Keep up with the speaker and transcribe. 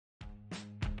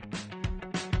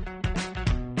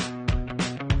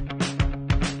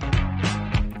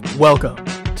Welcome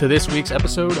to this week's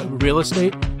episode of Real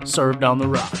Estate Served on the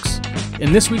Rocks.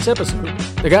 In this week's episode,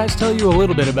 the guys tell you a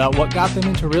little bit about what got them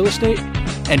into real estate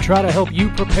and try to help you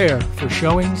prepare for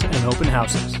showings and open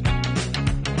houses.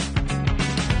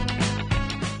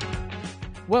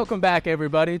 Welcome back,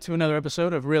 everybody, to another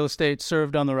episode of Real Estate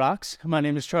Served on the Rocks. My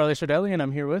name is Charlie Sardelli, and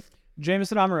I'm here with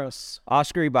Jameson Amaros.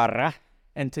 Oscar Ibarra.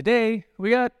 And today,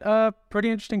 we got a pretty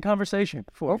interesting conversation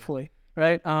for you. Hopefully.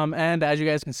 Right? And as you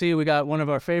guys can see, we got one of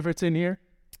our favorites in here.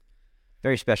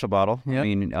 Very special bottle. Yep. I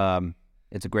mean,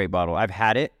 it's a great bottle. I've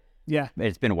had it. Yeah.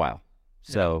 It's been a while.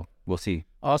 So we'll see.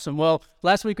 Awesome. Well,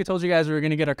 last week we told you guys we were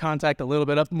going to get our contact a little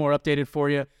bit more updated for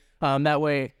you. That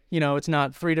way, you know, it's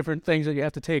not three different things that you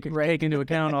have to take into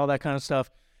account, all that kind of stuff.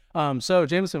 So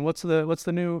Jameson, what's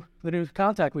the new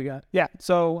contact we got? Yeah.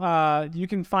 So you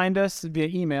can find us via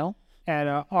email at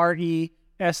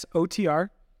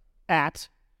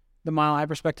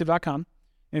resotr@themilehighperspective.com.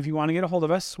 And if you want to get a hold of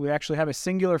us, we actually have a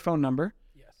singular phone number.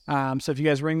 Yes. So if you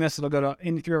guys ring this, it'll go to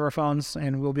any three of our phones,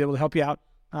 and we'll be able to help you out.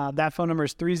 That phone number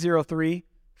is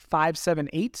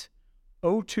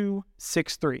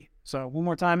 303-578-0263. So one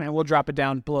more time, and we'll drop it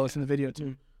down below us in the video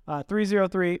too.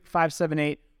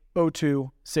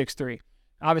 303-578-0263.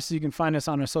 Obviously, you can find us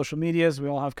on our social medias. We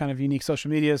all have kind of unique social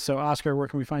medias. So Oscar, where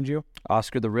can we find you?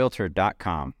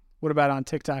 OscarTheRealtor.com. What about on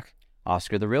TikTok?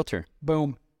 Oscar the Realtor.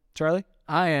 Boom. Charlie?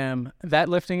 I am that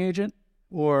listing agent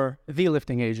or the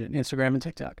listing agent, Instagram and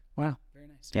TikTok. Wow. Very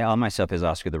nice. Yeah, all my stuff is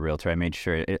Oscar the Realtor. I made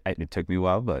sure it took me a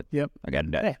while, but Yep. I got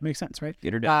it done. Hey, makes sense, right?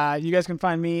 Get her done. You guys can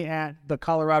find me at the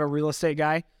Colorado Real Estate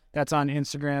Guy. That's on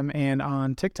Instagram and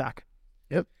on TikTok.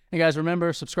 Yep. And guys,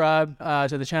 remember, subscribe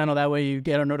to the channel. That way you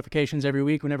get our notifications every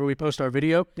week whenever we post our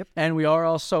video. Yep. And we are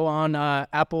also on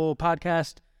Apple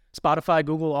Podcast, Spotify,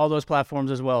 Google, all those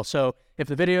platforms as well. So if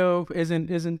the video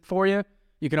isn't for you,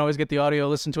 you can always get the audio,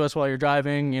 listen to us while you're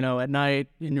driving, you know, at night,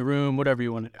 in your room, whatever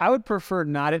you want to do. I would prefer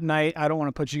not at night. I don't want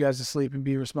to put you guys to sleep and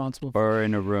be responsible for Or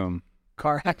in a room.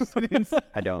 car accidents.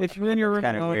 I don't. If you're in your room,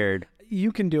 Kind of weird.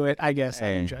 you can do it, I guess. I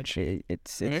Hey, don't judge.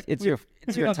 it's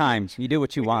your time. You do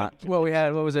what you want. Well, we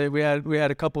had we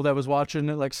had a couple that was watching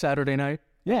it like Saturday night.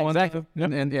 Yeah, One exactly.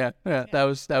 time. And that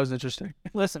was interesting.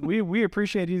 Listen, we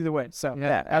appreciate it either way. So,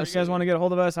 Yeah, however you guys want to get a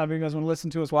hold of us, however you guys want to listen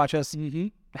to us, watch us,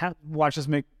 watch us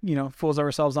make, fools of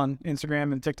ourselves on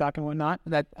Instagram and TikTok and whatnot.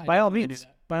 By all means.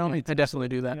 By all means. I definitely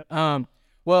do that.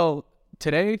 Well,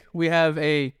 today we have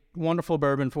a wonderful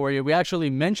bourbon for you. We actually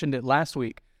mentioned it last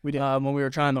week. We did. When we were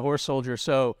trying the Horse Soldier.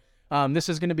 So this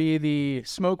is going to be the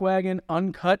Smoke Wagon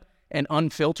Uncut and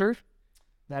Unfiltered.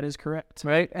 That is correct.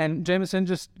 Right? And Jameson,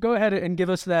 just go ahead and give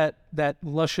us that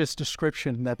luscious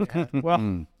description that they have.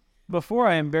 Well, before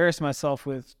I embarrass myself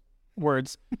with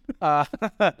words,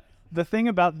 the thing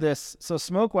about this, so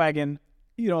Smoke Wagon,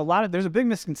 there's a big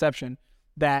misconception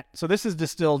that, so this is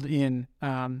distilled in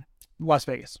Las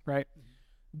Vegas, right?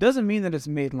 Doesn't mean that it's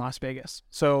made in Las Vegas.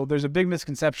 So there's a big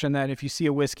misconception that if you see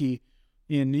a whiskey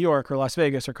in New York or Las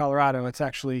Vegas or Colorado, it's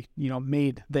actually,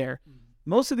 made there.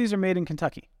 Most of these are made in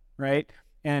Kentucky, right?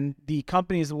 And the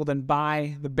companies will then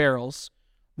buy the barrels.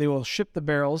 They will ship the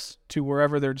barrels to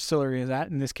wherever their distillery is at.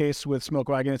 In this case, with Smoke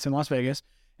Wagon, it's in Las Vegas.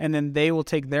 And then they will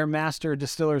take their master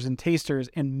distillers and tasters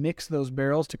and mix those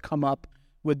barrels to come up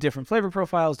with different flavor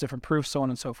profiles, different proofs, so on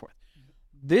and so forth.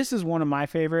 This is one of my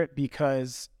favorite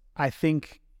because I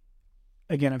think,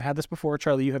 again, I've had this before.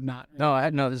 Charlie, you have not.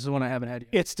 No, this is one I haven't had yet.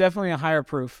 It's definitely a higher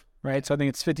proof, right? So I think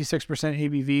it's 56%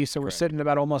 ABV. So we're sitting at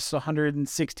about almost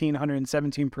 116,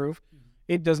 117 proof.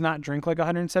 It does not drink like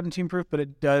 117 proof, but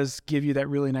it does give you that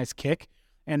really nice kick.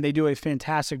 And they do a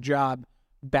fantastic job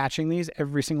batching these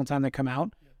every single time they come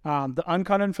out. The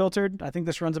Uncut Unfiltered, I think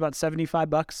this runs about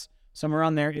 $75, somewhere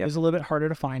around there. It is a little bit harder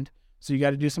to find, so you got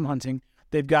to do some hunting.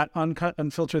 They've got Uncut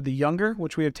Unfiltered the Younger,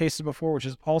 which we have tasted before, which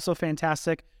is also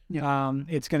fantastic.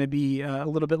 It's going to be a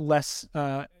little bit less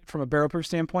from a barrel proof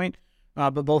standpoint.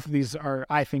 But both of these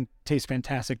I think, taste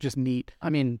fantastic, just neat. I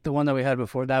mean, the one that we had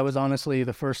before, that was honestly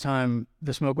the first time,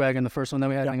 the Smoke Wagon, the first one that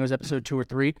we had, I think it was episode 2 or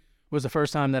 3, was the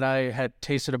first time that I had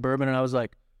tasted a bourbon, and I was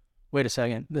like, wait a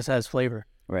second, this has flavor.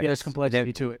 Right. Yeah, there's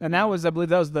complexity to it. And that was, I believe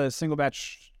that was the single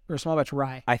batch or small batch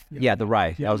rye. The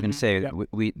rye. Yeah. I was going to say, Yeah.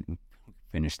 we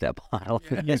finished that bottle.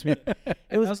 Yes, we did.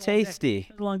 It was tasty.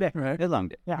 It was a long day. Right? It was a long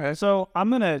day. Yeah. Right. So I'm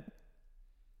going to...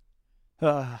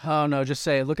 Oh no, just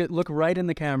say it. Look right in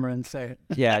the camera and say it.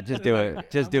 Yeah, just do it.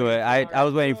 Just do it. I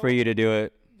was waiting for you to do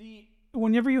it.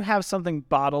 Whenever you have something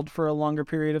bottled for a longer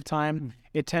period of time,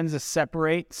 it tends to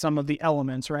separate some of the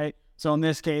elements, right? So in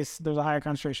this case, there's a higher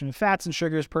concentration of fats and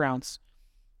sugars per ounce.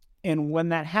 And when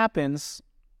that happens,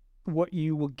 what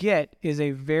you will get is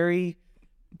a very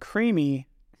creamy,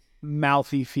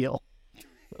 mouthy feel.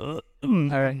 All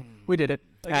right, we did it.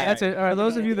 That's it. All right, For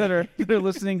those of you that are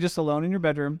listening just alone in your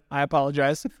bedroom, I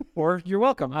apologize, or you're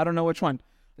welcome. I don't know which one.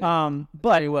 Tell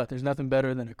But you what, there's nothing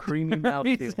better than a creamy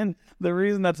mouthfeel. the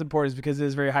reason that's important is because it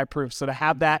is very high proof. So to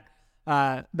have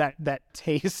that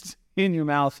taste in your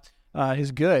mouth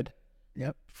is good.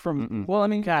 Yep. Well, I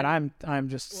mean, God, I'm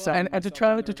just And to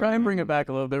try and bring it back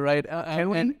a little bit, right?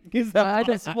 is that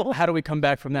possible? How do we come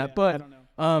back from that? I don't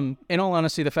know. In all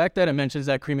honesty, the fact that it mentions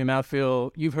that creamy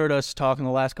mouthfeel, you've heard us talk in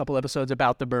the last couple episodes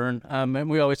about the burn, and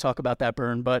we always talk about that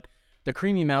burn, but the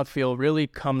creamy mouthfeel really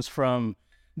comes from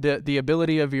the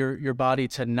ability of your body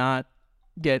to not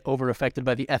get over affected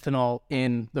by the ethanol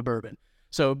in the bourbon.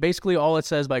 So basically all it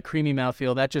says by creamy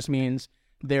mouthfeel, that just means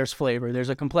there's flavor. There's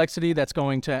a complexity that's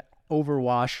going to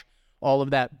overwash all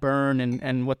of that burn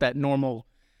and what that normal,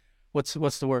 what's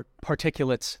the word,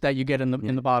 particulates that you get in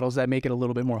the bottles that make it a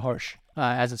little bit more harsh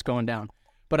as it's going down.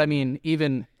 But I mean,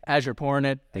 even as you're pouring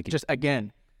it, just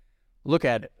again, look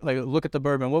at it. Like, look at the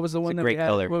bourbon. What was the one that we had?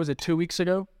 color. What was it, 2 weeks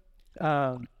ago?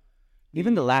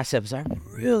 Even the last episode, I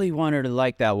really wanted to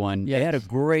like that one. Yeah, it had a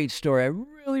great story. I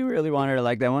really, really wanted to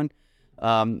like that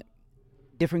one.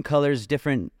 Different colors,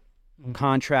 different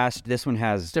contrast. This one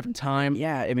has Different time.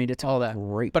 Yeah, I mean it's all that.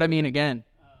 great. But I mean, again,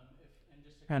 and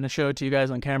just to kind of show it to you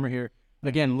guys on camera here,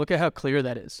 again, look at how clear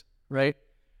that is, right?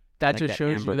 That Like just that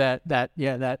shows amber. you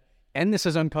that, and this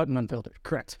is uncut and unfiltered.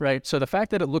 Correct. Right? So the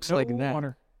fact that it looks like that,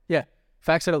 water. yeah,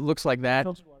 facts that it looks like that,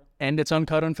 Filtered water. and it's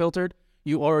uncut, unfiltered,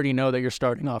 you already know that you're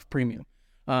starting off premium.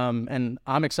 And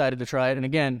I'm excited to try it. And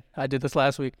again, I did this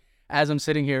last week. As I'm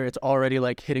sitting here, it's already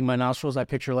like hitting my nostrils. I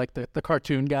picture like the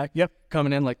cartoon guy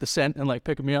coming in, like the scent and like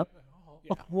picking me up.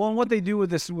 Well, and what they do with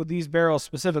these barrels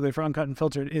specifically for uncut and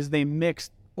filtered is they mix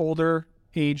older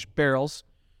aged barrels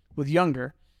with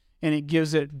younger, and it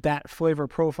gives it that flavor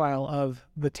profile of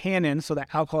the tannin. So that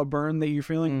alcohol burn that you're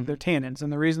feeling, they're tannins.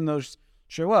 And the reason those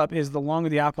show up is the longer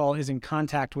the alcohol is in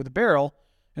contact with the barrel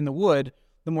and the wood,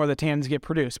 the more the tannins get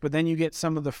produced. But then you get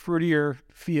some of the fruitier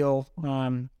feel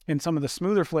and some of the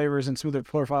smoother flavors and smoother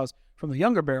profiles from the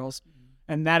younger barrels.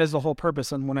 And that is the whole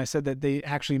purpose. And when I said that they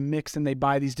actually mix and they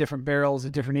buy these different barrels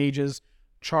at different ages,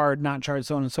 charred, not charred,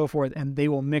 so on and so forth, and they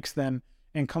will mix them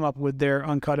and come up with their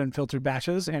uncut and filtered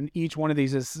batches. And each one of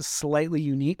these is slightly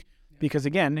unique because,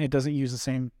 again, it doesn't use the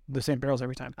same barrels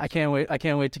every time. I can't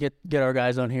wait to get our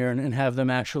guys on here and have them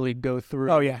actually go through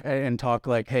and talk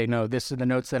like, hey, no, this is the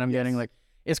notes that I'm getting. Like,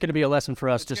 it's going to be a lesson for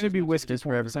us. It's going to be whiskey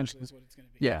porn, essentially, is what it's going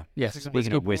to be. Yeah, yes.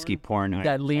 Speaking of whiskey porn,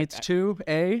 That leads to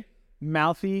a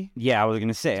mouthy. yeah, I was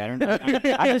gonna say I don't know.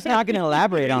 I'm just not gonna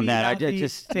elaborate on that. I mouthy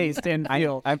just taste and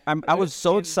feel. I was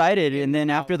so excited, and then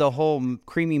after the whole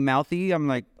creamy mouthy, I'm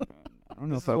like, I don't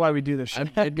know if That's why we do this shit.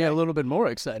 I'd get a little bit more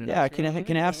excited. yeah. Can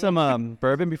I have some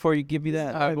bourbon before you give me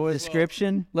that All right, boys.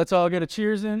 description? Let's all get a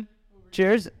cheers in.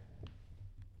 Cheers.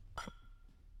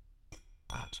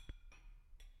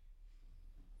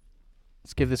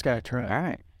 Let's give this guy a try. All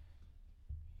right.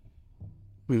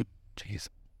 Jeez.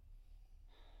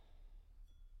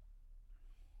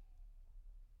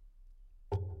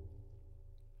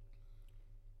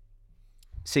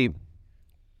 See,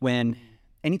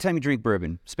 anytime you drink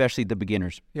bourbon, especially the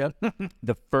beginners, Yep.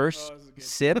 the first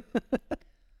sip,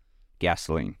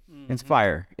 gasoline. It's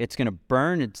fire. It's gonna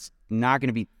burn. It's not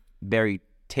gonna be very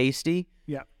tasty,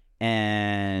 Yeah.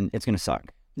 and it's gonna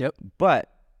suck. Yep.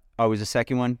 But always the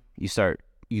second one, you start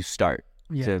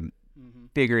Yeah. to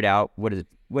figure it out, what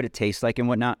it tastes like and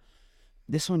whatnot.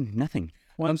 This one, nothing.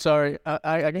 I'm sorry.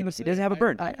 I gotta say It doesn't have a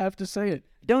burn. I have to say it.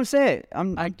 Don't say it.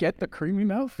 I get the creamy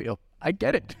mouthfeel. I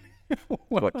get it.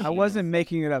 What? I wasn't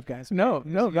making it up, guys. No,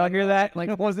 y'all hear that? Like,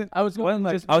 It wasn't. I was going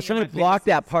like, I was trying to block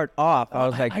that part off. I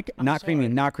was like, I'm not creamy,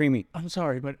 sorry. not creamy. I'm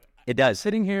sorry, but It does.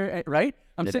 sitting here, right?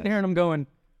 I'm It sitting does. here and I'm going,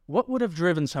 what would have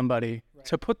driven somebody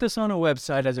to put this on a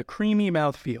website as a creamy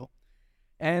mouthfeel?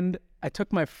 And I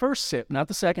took my first sip, not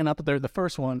the second, not the third, the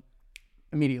first one,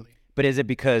 immediately. But is it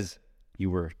because you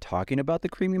were talking about the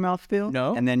creamy mouthfeel?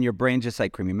 No. And then your brain just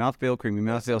like creamy mouthfeel,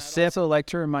 I'd sip. also like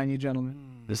to remind you,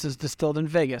 gentlemen, this is distilled in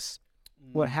Vegas.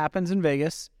 What happens in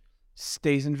Vegas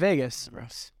stays in Vegas,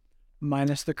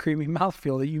 minus the creamy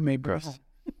mouthfeel that you may bring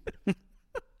home.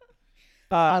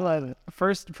 I love it.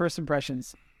 First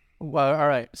impressions. Well, all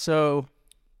right. So,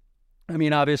 I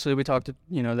mean, obviously we talked to,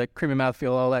 that creamy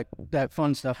mouthfeel, all that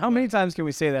fun stuff. How many times can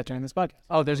we say that during this podcast?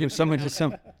 Oh, there's going to be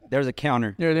someone There's a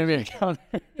counter. There's going to be a counter.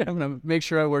 I'm going to make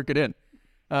sure I work it in.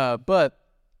 But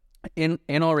in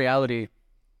all reality,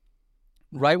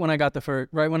 right when I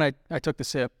took the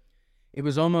sip, it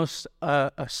was almost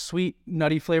a sweet,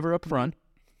 nutty flavor up front.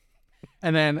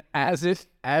 And then as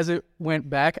it went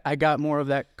back, I got more of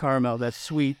that caramel, that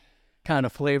sweet kind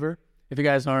of flavor. If you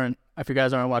guys aren't if you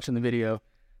guys aren't watching the video,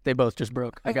 they both just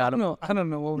broke. I got them. I don't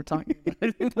know what we're talking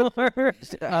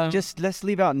about. Just let's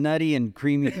leave out nutty and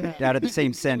creamy out of the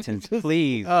same sentence,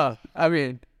 please. I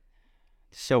mean,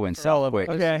 Showing self quick.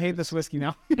 Okay, I hate this whiskey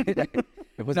now.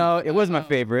 It was my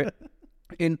favorite.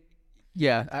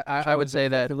 I would say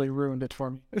that Really ruined it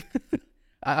for me.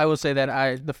 I will say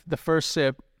that the first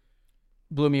sip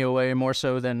blew me away more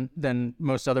so than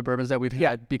most other bourbons that we've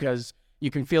had, because you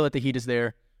can feel that the heat is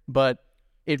there, but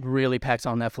it really packs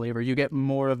on that flavor. You get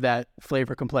more of that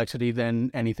flavor complexity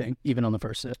than anything, even on the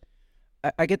first sip.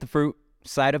 I get the fruit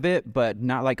side of it, but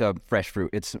not like a fresh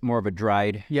fruit. It's more of a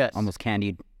dried, almost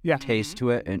candied taste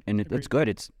to it, and it's good.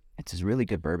 It's a really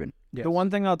good bourbon. Yes. The one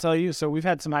thing I'll tell you, so we've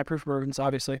had some high proof bourbons,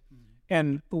 obviously,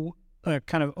 and a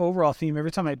kind of overall theme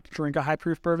every time I drink a high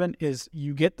proof bourbon is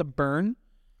you get the burn,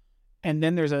 and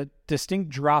then there's a distinct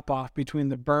drop off between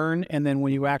the burn and then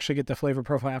when you actually get the flavor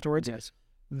profile afterwards. Yes.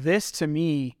 This, to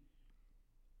me,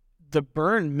 the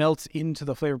burn melts into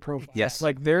the flavor profile. Yes,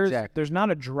 like there's not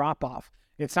a drop off.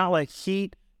 It's not like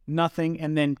heat, nothing,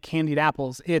 and then candied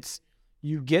apples. It's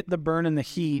you get the burn and the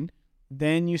heat,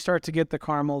 then you start to get the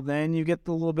caramel, then you get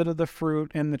the little bit of the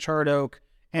fruit and the charred oak,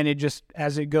 and it just,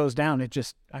 as it goes down, it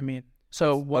just, I mean.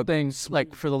 So one thing,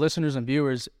 like for the listeners and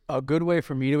viewers, a good way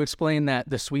for me to explain that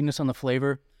the sweetness on the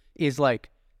flavor is like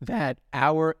that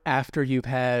hour after you've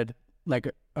had like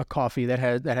a coffee that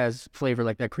has flavor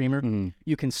like that creamer,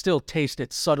 you can still taste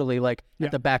it subtly, like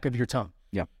at the back of your tongue.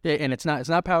 Yeah. And it's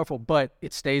not powerful, but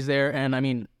it stays there. And I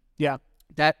mean,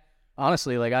 that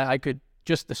honestly, like I could,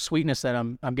 just the sweetness that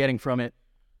I'm getting from it,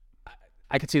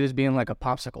 I could see this being like a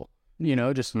popsicle,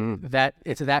 just that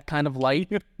it's that kind of light,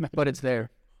 but it's there.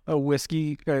 A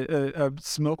whiskey, a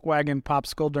smoke wagon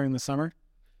popsicle during the summer.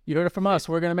 You heard it from us.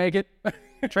 We're going to make it.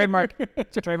 Trademark.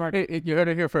 It's a trademark. You heard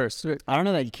it here first. I don't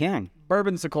know that you can.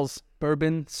 Bourbonsicles.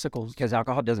 Bourbonsicles. Because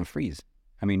alcohol doesn't freeze.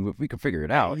 I mean, we can figure it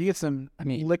out. You get some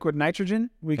liquid nitrogen,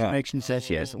 we can make some.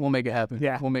 Yes. We'll make it happen.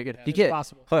 Yeah. We'll make it happen. You get,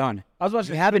 possible. hold on. I was If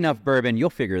watching you have enough bourbon,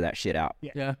 you'll figure that shit out.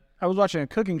 Yeah. I was watching a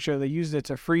cooking show. They used it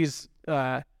to freeze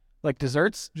like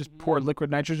desserts, just poured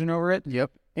liquid nitrogen over it. Yep.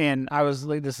 And I was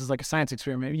like, this is like a science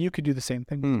experiment. You could do the same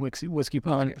thing with whiskey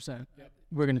pop. 100%.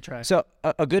 We're going to try. So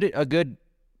a good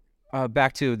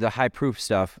back to the high proof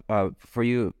stuff, for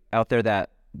you out there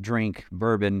that drink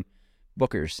bourbon,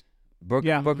 Booker's.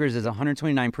 Booker's is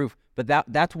 129 proof, but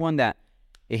that's one that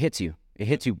it hits you. It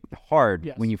hits you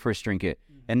hard when you first drink it.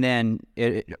 And then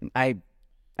I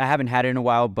haven't had it in a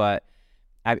while, but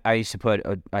I used to put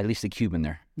at least a cube in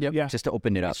there. Yep. Yeah. Just to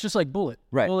open it up. It's just like Bullet.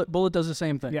 Right. Bullet does the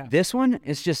same thing. Yeah. This one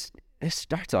is just, it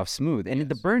starts off smooth, and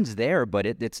the burn's there, but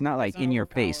it's not like in your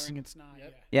face. It's not.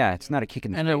 Yeah, it's not a kick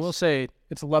in the face. And I will say,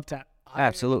 It's a love tap.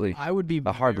 Absolutely. I would be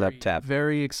A hard lap tap.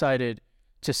 very excited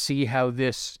to see how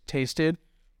this tasted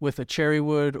with a cherry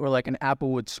wood or like an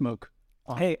apple wood smoke.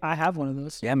 Hey, I have one of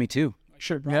those. Yeah, me too.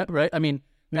 Sure. Yeah, right? I mean,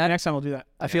 Next time we'll do that.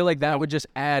 I feel like that would just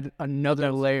add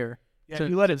another layer. If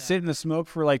you let it sit in the smoke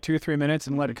for like 2 or 3 minutes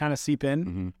and let it kind of seep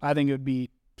in, I think it would be,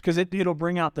 because it'll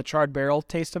bring out the charred barrel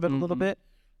taste of it a little bit,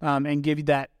 and give you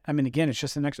that. I mean, again, it's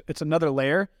just it's another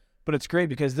layer, but it's great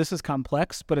because this is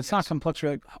complex, but it's not complex.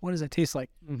 You're like, what does that taste like?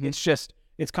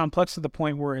 It's complex to the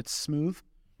point where it's smooth.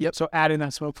 Yep. So adding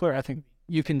that smoke flavor, I think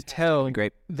You can tell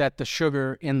Great. that the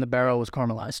sugar in the barrel was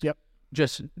caramelized. Yep.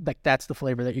 Just like that's the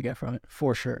flavor that you get from it,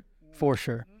 for sure. For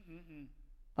sure.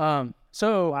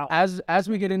 So as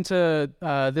we get into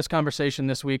this conversation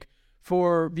this week,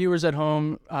 for viewers at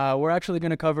home, we're actually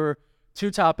going to cover 2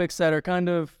 topics that are kind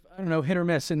of, I don't know, hit or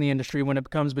miss in the industry when it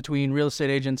comes between real estate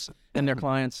agents and their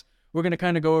clients. We're going to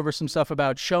kind of go over some stuff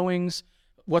about showings,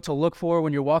 what to look for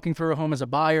when you're walking through a home as a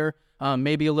buyer,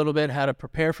 maybe a little bit how to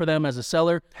prepare for them as a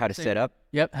seller. How to set up.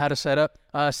 Yep, how to set up.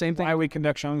 Same thing. why we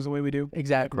conduct showings the way we do.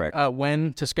 Exactly. Correct.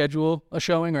 When to schedule a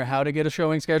showing or how to get a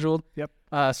showing scheduled. Yep.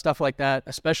 Stuff like that,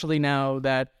 especially now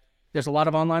that there's a lot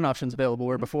of online options available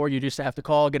where before you just have to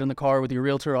call, get in the car with your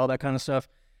realtor, all that kind of stuff.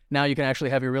 Now you can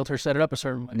actually have your realtor set it up a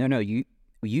certain way. No, you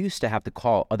used to have to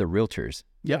call other realtors.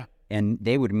 Yep. And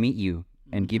they would meet you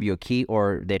and give you a key,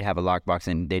 or they'd have a lockbox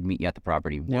and they'd meet you at the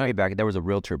property. Way back, there was a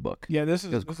realtor book. Yeah, this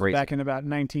is crazy. back in about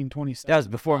 1927. That was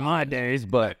before my days,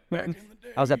 but I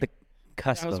was at the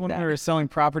cusp That was of when that. we were selling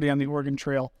property on the Oregon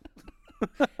Trail.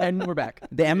 And we're back.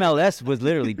 The MLS was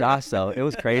literally docile. It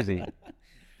was crazy.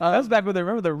 That was back when they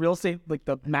remember the real estate, like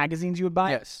the magazines you would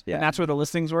buy. Yes. Yeah. And that's where the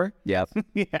listings were. Yeah.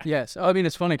 Yeah. Yes. I mean,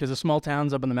 it's funny because the small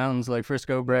towns up in the mountains like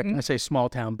Frisco, Breck, I say small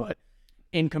town, but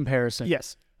in comparison,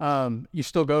 Yes. you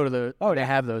still go to the, they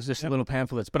have those, just little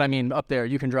pamphlets. But I mean, up there,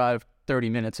 you can drive 30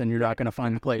 minutes and you're not going to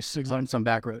find the place on some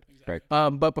back road. Right.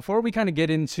 But before we kind of get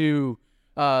into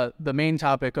the main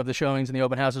topic of the showings and the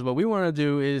open houses, what we want to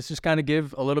do is just kind of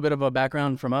give a little bit of a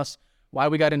background from us, why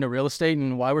we got into real estate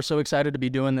and why we're so excited to be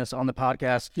doing this on the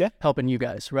podcast, helping you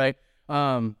guys, right?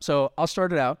 So I'll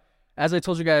start it out. As I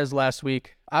told you guys last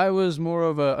week, I was more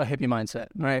of a hippie mindset,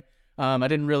 right? I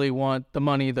didn't really want the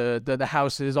money, the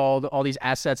houses, all these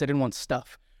assets. I didn't want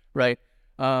stuff, right?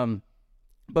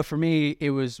 But for me,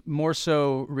 it was more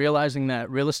so realizing that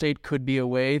real estate could be a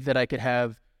way that I could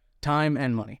have time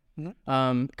and money.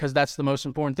 Because that's the most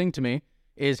important thing to me,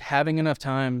 is having enough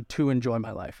time to enjoy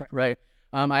my life, right?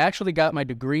 I actually got my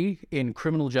degree in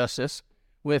criminal justice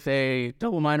with a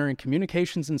double minor in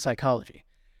communications and psychology.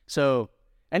 So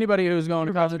anybody who's going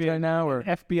to college right now, or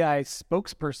FBI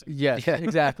spokesperson. Yes,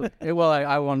 exactly. Well,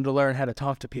 I wanted to learn how to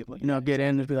talk to people, get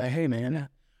in and be like, hey man,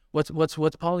 what's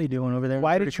Paulie doing over there?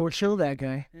 Why did you kill that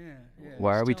guy?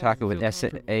 Why are we talking with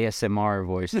ASMR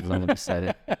voices on the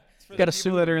side? Got a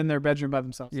simulator in their bedroom by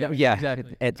themselves. Yeah,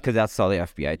 exactly. Because that's all the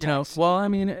FBI talks. Well, I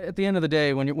mean, at the end of the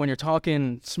day, when you're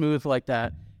talking smooth like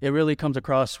that, it really comes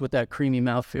across with that creamy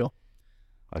mouthfeel.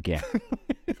 Again.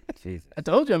 Jesus. I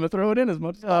told you I'm gonna throw it in as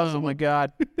much as possible. Oh my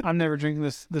God, I'm never drinking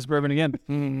this bourbon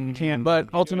again. Can't. But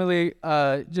ultimately,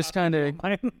 just kind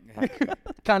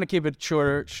of keep it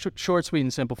short, sweet,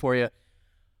 and simple for you.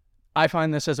 I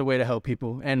find this as a way to help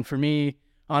people, and for me,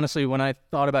 honestly, when I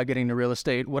thought about getting into real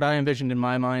estate, what I envisioned in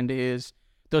my mind is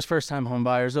those first-time home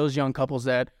buyers, those young couples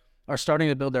that are starting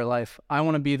to build their life. I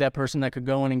want to be that person that could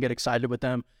go in and get excited with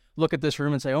them, look at this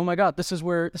room and say, "Oh my God, this is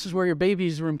where your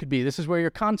baby's room could be. This is where your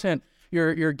content,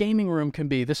 your gaming room can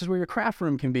be. This is where your craft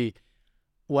room can be."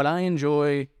 What I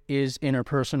enjoy is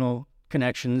interpersonal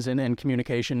connections and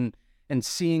communication and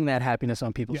seeing that happiness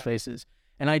on people's faces.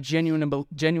 And I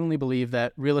genuinely believe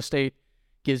that real estate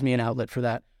gives me an outlet for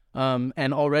that.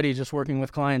 And already just working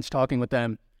with clients, talking with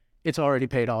them, it's already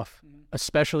paid off,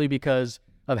 especially because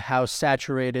of how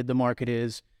saturated the market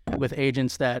is with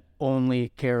agents that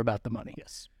only care about the money.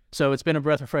 Yes. So it's been a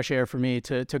breath of fresh air for me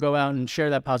to go out and share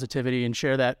that positivity and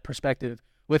share that perspective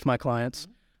with my clients.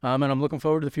 And I'm looking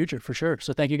forward to the future for sure.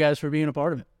 So thank you guys for being a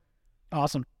part of it.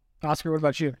 Awesome. Oscar, what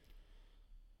about you?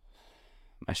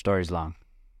 My story's long.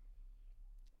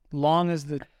 Long as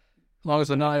the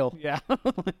Nile. Yeah.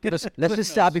 Let's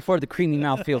just stop before the creamy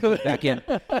mouthfeel comes back in.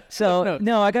 So,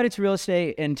 no, I got into real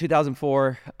estate in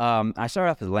 2004. I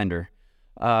started off as a lender.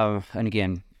 And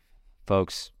again,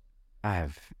 folks, I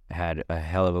have had a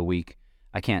hell of a week.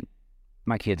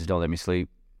 My kids don't let me sleep.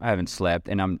 I haven't slept,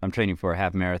 and I'm training for a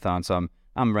half marathon, so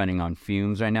I'm running on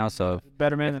fumes right now. So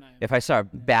better man than I am. If I start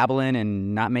babbling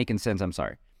and not making sense, I'm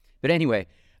sorry. But anyway,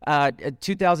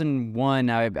 2001,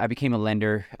 I became a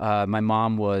lender. My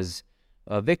mom was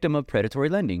a victim of predatory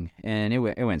lending, and it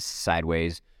went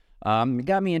sideways. It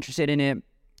got me interested in it.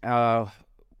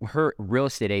 Her real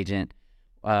estate agent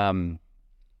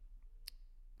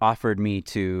offered me a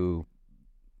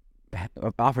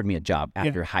job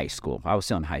after high school. I was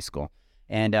still in high school,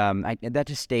 and that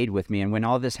just stayed with me. And when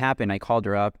all this happened, I called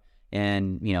her up,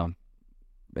 and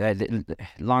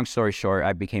long story short,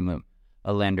 I became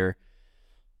a lender.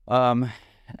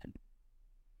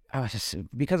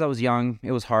 Because I was young,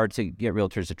 it was hard to get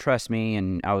realtors to trust me,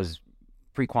 and I was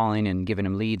pre-qualing and giving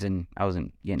them leads, and I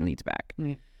wasn't getting leads back.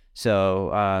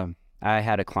 So I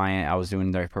had a client, I was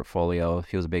doing their portfolio.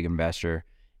 He was a big investor,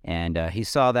 and he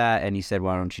saw that, and he said,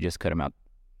 "Why don't you just cut him out?"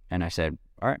 And I said,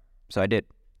 "All right." So I did.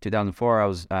 2004,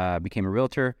 I became a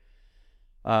realtor.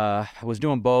 I was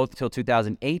doing both till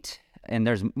 2008, and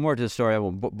there's more to the story. I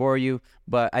won't bore you,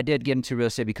 but I did get into real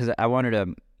estate because I wanted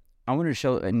to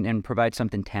show and provide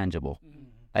something tangible.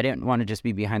 I didn't want to just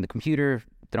be behind the computer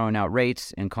throwing out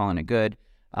rates and calling it good.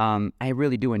 I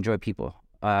really do enjoy people.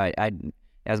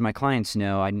 As my clients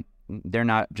know, they're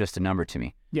not just a number to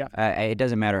me. Yeah. It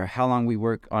doesn't matter how long we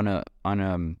work on a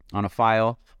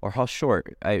file or how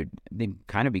short. They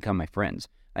kind of become my friends,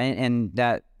 and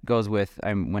that goes with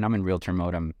when I'm in realtor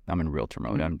mode. I'm in realtor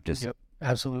mode. I'm just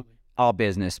absolutely all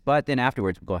business. But then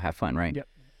afterwards, go have fun, right? Yep.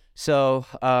 So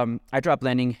I dropped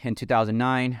lending in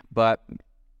 2009, but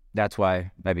that's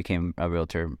why I became a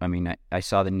realtor. I mean, I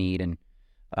saw the need, and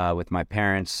with my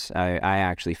parents, I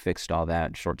actually fixed all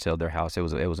that, short sold their house. It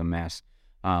was a mess.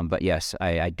 But yes,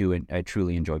 I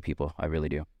truly enjoy people. I really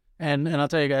do. And I'll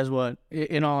tell you guys what,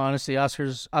 in all honesty,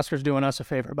 Oscar's doing us a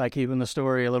favor by keeping the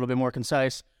story a little bit more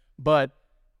concise. But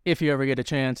if you ever get a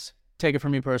chance, take it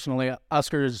from me personally,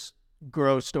 Oscar's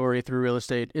growth story through real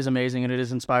estate is amazing, and it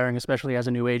is inspiring, especially as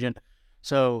a new agent.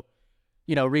 So,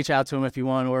 reach out to him if you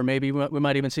want, or maybe we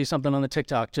might even see something on the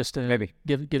TikTok just to maybe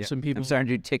give some people. I'm starting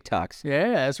to do TikToks.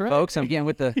 Yeah, that's right, folks. I'm getting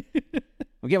with the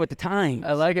times.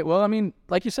 I like it. Well, I mean,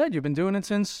 like you said, you've been doing it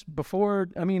since before.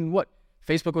 I mean, what,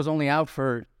 Facebook was only out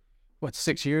for,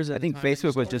 6 years? I think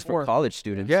Facebook was just for college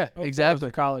students. Yeah, exactly.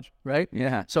 College. Right?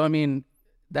 Yeah. So, I mean,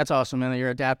 that's awesome, man, that you're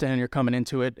adapting and you're coming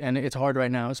into it, and it's hard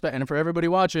right now. And for everybody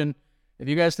watching, if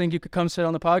you guys think you could come sit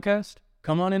on the podcast,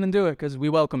 come on in and do it, because we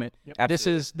welcome it. Yep. This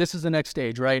is the next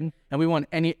stage, right? And we want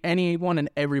anyone and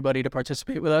everybody to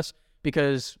participate with us,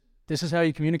 because this is how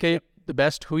you communicate the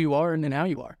best who you are and how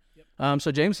you are.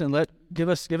 So Jameson, give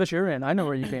us your end. I know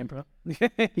where you came from.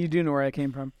 You do know where I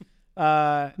came from.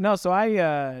 No,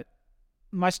 so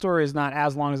my story is not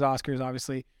as long as Oscar's,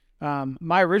 obviously.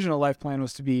 My original life plan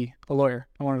was to be a lawyer.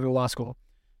 I wanted to go to law school,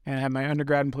 and I had my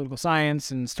undergrad in political science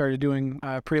and started doing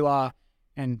pre-law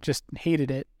and just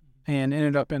hated it, and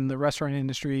ended up in the restaurant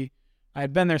industry. I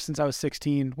had been there since I was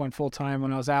 16, went full-time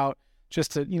when I was out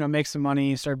just to, make some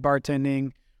money, started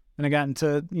bartending. And I got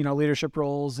into, leadership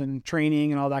roles and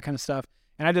training and all that kind of stuff.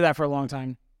 And I did that for a long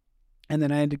time. And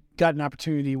then I got an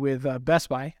opportunity with Best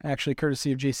Buy, actually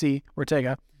courtesy of JC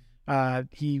Ortega.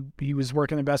 He was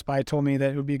working at Best Buy, told me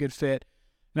that it would be a good fit.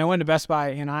 And I went to Best Buy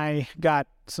and I got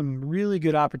some really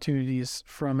good opportunities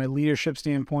from a leadership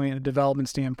standpoint, a development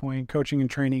standpoint, coaching and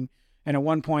training. And at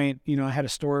one point, I had a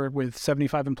store with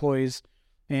 75 employees,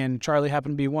 and Charlie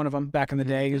happened to be one of them back in the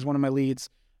day. He was one of my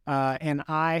leads. And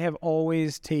I have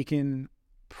always taken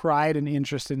pride and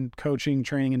interest in coaching,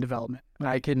 training, and development.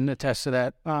 I can attest to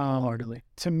that wholeheartedly.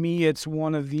 To me, it's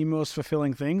one of the most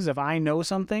fulfilling things. If I know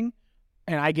something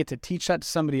and I get to teach that to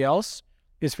somebody else,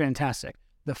 is fantastic.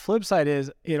 The flip side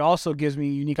is it also gives me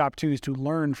unique opportunities to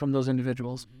learn from those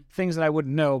individuals, things that I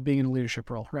wouldn't know being in a leadership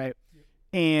role, right?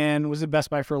 And was at Best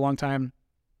Buy for a long time.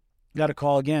 Got a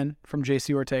call again from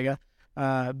JC Ortega,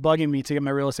 bugging me to get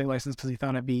my real estate license because he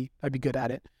thought I'd be good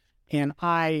at it. And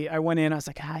I went in, I was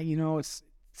like, it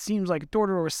seems like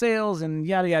door-to-door sales and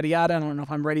yada, yada, yada. I don't know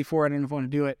if I'm ready for it. I don't know if I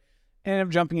want to do it. Ended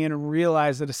up jumping in and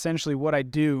realized that essentially what I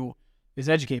do is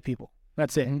educate people.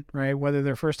 That's it, right? Whether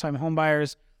they're first-time home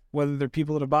buyers, whether they're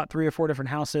people that have bought 3 or 4 different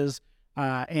houses.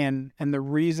 And the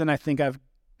reason I think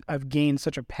I've gained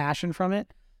such a passion from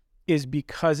it is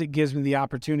because it gives me the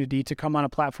opportunity to come on a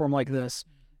platform like this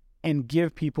and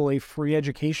give people a free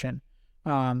education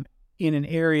in an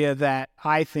area that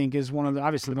I think is one of the,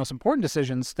 obviously, the most important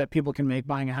decisions that people can make,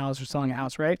 buying a house or selling a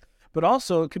house, right? But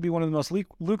also it could be one of the most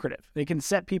lucrative. They can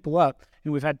set people up,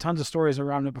 and we've had tons of stories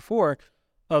around it before,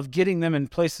 of getting them in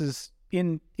places,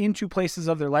 into places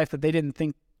of their life that they didn't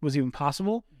think was even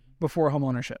possible before home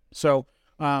ownership. So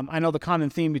I know the common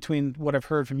theme between what I've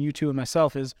heard from you two and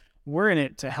myself is we're in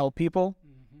it to help people.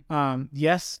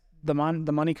 Yes, the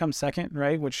money comes second,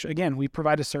 right? Which, again, we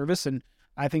provide a service, and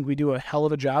I think we do a hell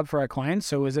of a job for our clients.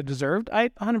 So is it deserved? I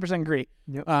 100% agree.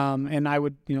 Yep. And I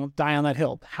would, die on that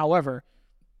hill. However,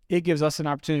 it gives us an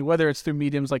opportunity, whether it's through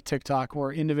mediums like TikTok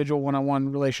or individual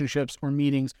one-on-one relationships or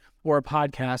meetings or a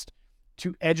podcast,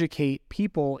 to educate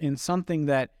people in something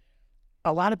that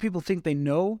a lot of people think they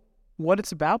know what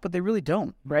it's about, but they really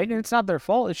don't, right? And it's not their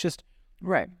fault. It's just,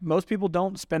 right, most people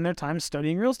don't spend their time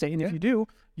studying real estate. And if you do,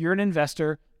 you're an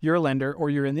investor, you're a lender, or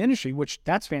you're in the industry, which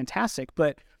that's fantastic.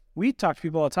 But we talk to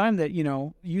people all the time that,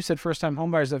 you said first-time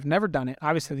homebuyers have never done it.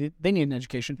 Obviously, they need an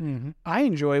education. I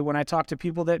enjoy when I talk to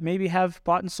people that maybe have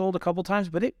bought and sold a couple times,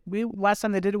 but last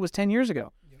time they did it was 10 years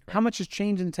ago. How much has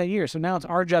changed in 10 years? So now it's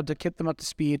our job to get them up to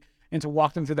speed and to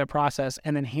walk them through that process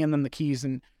and then hand them the keys.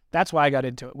 And that's why I got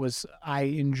into it, was I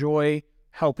enjoy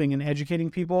helping and educating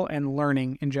people and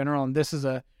learning in general. And this is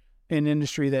an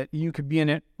industry that you could be in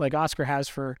it like Oscar has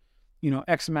for,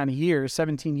 X amount of years,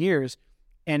 17 years.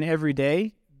 And every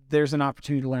day there's an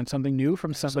opportunity to learn something new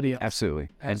from somebody else. Absolutely.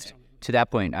 And to that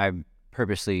point, I'm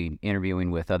purposely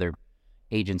interviewing with other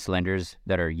agents, lenders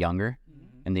that are younger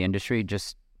in the industry,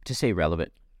 just to stay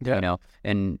relevant,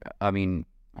 And I mean,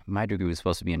 my degree was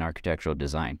supposed to be in architectural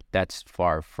design. That's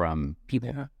far from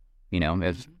people,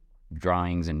 as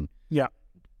drawings and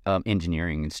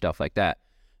engineering and stuff like that.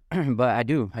 But I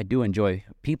do enjoy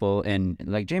people. And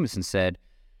like Jameson said,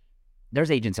 there's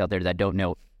agents out there that don't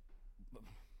know.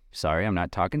 Sorry, I'm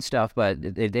not talking stuff, but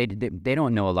they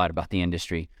don't know a lot about the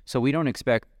industry. So we don't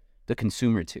expect the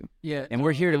consumer to. Yeah. And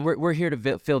we're here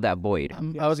to fill that void.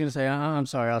 I was gonna say, I'm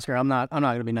sorry, Oscar. I'm not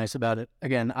gonna be nice about it.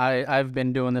 Again, I've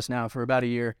been doing this now for about a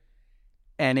year,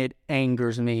 and it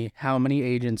angers me how many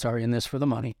agents are in this for the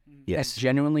money. Yes. And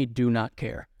genuinely do not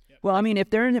care. Well, I mean, if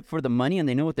they're in it for the money and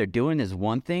they know what they're doing is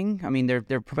one thing. I mean, they're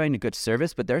providing a good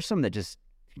service, but there's some that just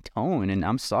don't. And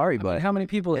I'm sorry, but how many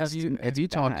people have you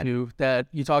talked to that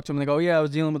you talk to them and they go, yeah, I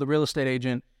was dealing with a real estate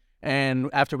agent, and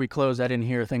after we closed, I didn't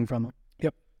hear a thing from them.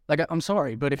 Yep. Like, I'm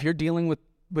sorry, but if you're dealing with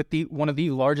one of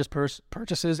the largest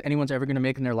purchases anyone's ever going to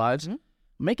make in their lives,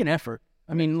 make an effort.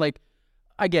 I mean, like,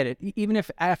 I get it. Even if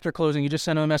after closing, you just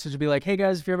send them a message to be like, hey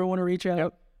guys, if you ever want to reach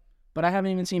out. But I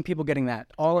haven't even seen people getting that.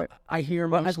 All I hear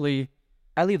mostly.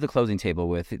 I leave the closing table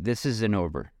with, this is an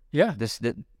over. Yeah.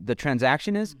 The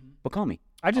transaction is, but call me.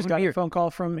 I just got a phone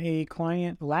call from a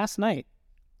client last night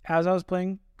as I was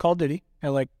playing Call of Duty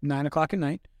at like 9 o'clock at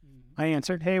night. I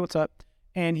answered, hey, what's up?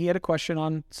 And he had a question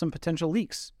on some potential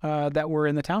leaks that were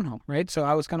in the townhome, right? So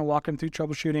I was kind of walking through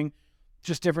troubleshooting,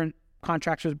 just different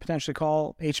contractors to potentially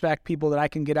call, HVAC people that I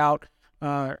can get out,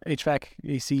 HVAC,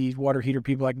 AC, water heater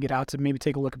people I can get out to maybe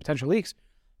take a look at potential leaks.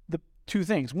 The two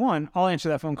things. One, I'll answer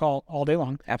that phone call all day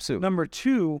long. Absolutely. Number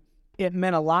two, it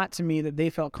meant a lot to me that they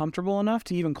felt comfortable enough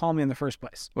to even call me in the first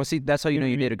place. Well, see, that's how you know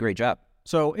you did a great job.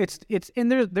 So it's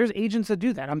and there's agents that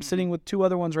do that. I'm sitting with two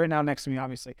other ones right now next to me,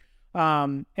 obviously.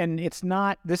 And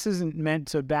this isn't meant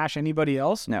to bash anybody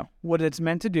else. No. What it's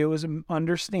meant to do is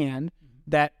understand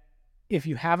that if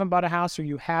you haven't bought a house, or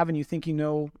you have and you think you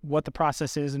know what the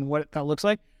process is and what that looks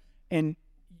like, and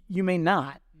you may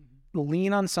not,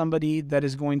 lean on somebody that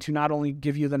is going to not only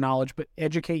give you the knowledge, but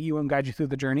educate you and guide you through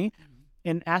the journey,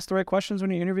 and ask the right questions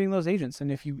when you're interviewing those agents.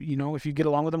 And if if you get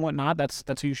along with them, whatnot,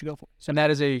 that's who you should go for. And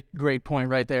that is a great point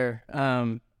right there.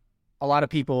 A lot of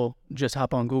people just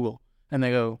hop on Google and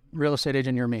they go, real estate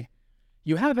agent near me.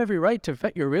 You have every right to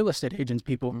vet your real estate agents,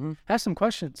 people. Ask some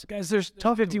questions. Guys, there's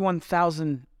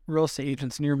 51,000 real estate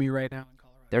agents near me right now in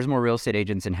Colorado. There's more real estate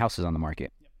agents than houses on the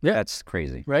market. Yeah. That's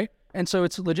crazy. Right? And so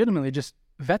it's legitimately just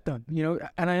vet them,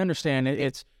 and I understand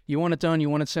it's, you want it done, you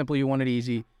want it simple, you want it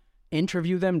easy.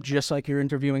 Interview them just like you're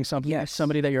interviewing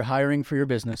somebody that you're hiring for your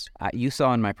business. You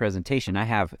saw in my presentation, I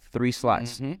have 3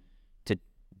 slots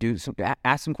to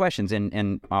ask some questions.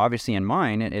 And obviously in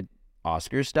mine, it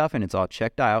Oscar's stuff, and it's all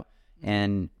checked out.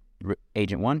 And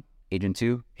agent 1, agent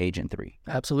 2, agent 3.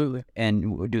 Absolutely.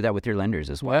 And we'll do that with your lenders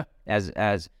as well.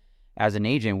 Yeah. As an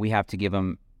agent, we have to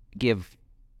give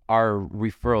our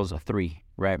referrals a 3,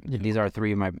 right? Yeah. These are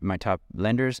 3 of my top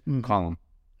lenders. Call them.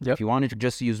 Yep. If you wanted to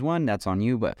just use 1, that's on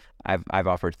you, but I've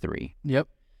offered 3. Yep.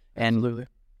 And,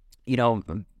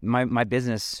 absolutely. My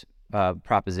business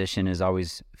proposition is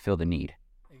always fill the need.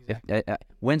 Exactly.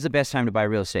 When's the best time to buy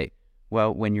real estate?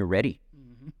 Well, when you're ready.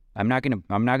 I'm not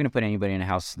gonna put anybody in a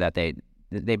house that they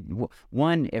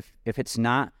if it's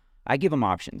not, I give them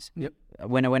options. Yep.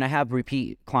 When I have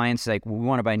repeat clients like, we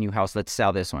want to buy a new house, let's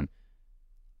sell this one.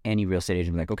 Any real estate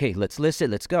agent will be like, okay, let's list it,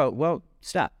 let's go. Well,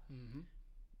 stop.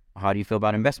 How do you feel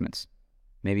about investments?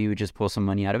 Maybe you would just pull some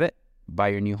money out of it, buy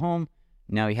your new home.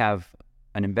 Now you have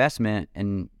an investment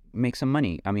and make some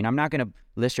money. I mean, I'm not going to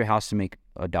list your house to make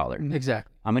 $1. Exactly.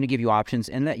 I'm going to give you options,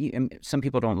 and let you. And some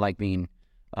people don't like being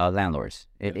landlords.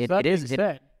 It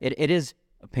is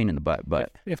a pain in the butt.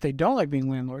 But if they don't like being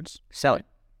landlords, sell it,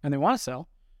 and they want to sell,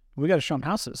 we got to show them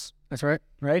houses. That's right.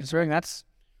 Right. That's right. That's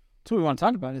what we want to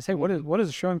talk about. Is, hey, what does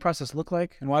the showing process look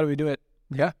like, and why do we do it?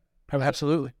 Yeah.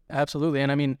 Absolutely.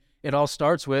 And I mean, it all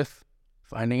starts with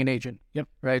finding an agent. Yep.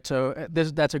 Right. So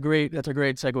that's a great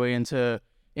segue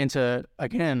into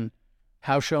again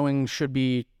how showing should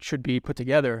be put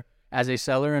together as a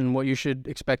seller and what you should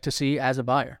expect to see as a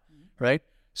buyer. Right.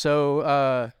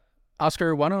 So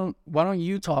Oscar, why don't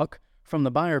you talk from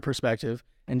the buyer perspective,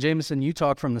 and Jameson, you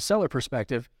talk from the seller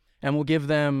perspective, and we'll give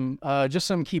them just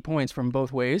some key points from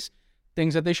both ways,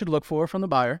 things that they should look for from the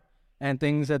buyer, and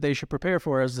things that they should prepare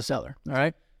for as the seller. All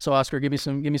right. So Oscar, give me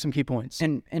some key points.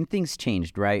 And things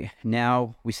changed, right?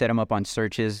 Now we set them up on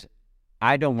searches.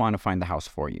 I don't want to find the house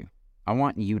for you. I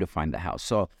want you to find the house.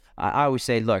 So I always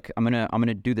say, look, I'm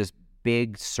gonna do this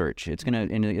big search.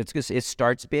 It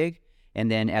starts big, and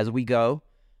then as we go,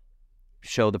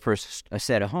 show the first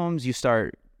set of homes. You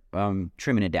start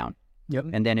trimming it down. Yep.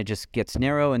 And then it just gets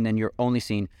narrow, and then you're only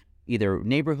seeing either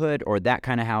neighborhood or that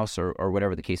kind of house or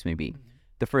whatever the case may be.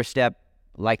 The first step,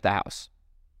 like the house.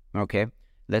 Okay,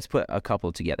 let's put a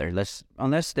couple together.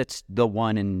 Unless that's the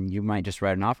one and you might just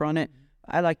write an offer on it,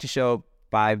 I like to show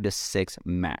 5 to 6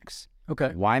 max.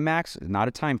 Okay. Why max? Not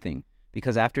a time thing.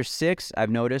 Because after 6, I've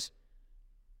noticed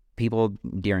people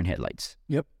deer in headlights.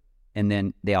 Yep. And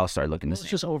then they all start looking the same.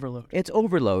 It's just overload. It's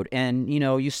overload. And,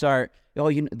 you start,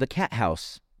 the cat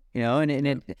house,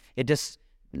 and it just,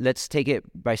 let's take it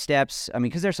by steps. I mean,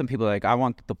 because there's some people like, I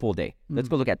want the full day. Let's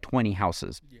go look at 20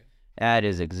 houses. Yeah. That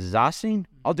is exhausting.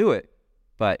 I'll do it,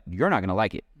 but you're not going to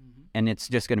like it. And it's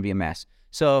just going to be a mess.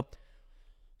 So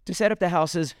to set up the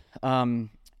houses,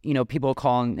 people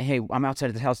calling, hey, I'm outside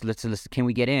of the house. Let's can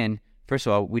we get in? First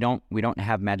of all, we don't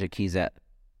have magic keys that,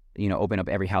 open up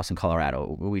every house in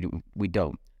Colorado. We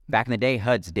don't. Back in the day,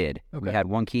 HUDs did. Okay. We had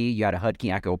one key. You had a HUD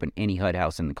key. I could open any HUD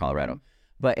house in Colorado.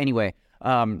 But anyway,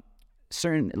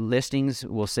 certain listings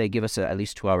will say, give us at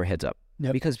least 2-hour heads up.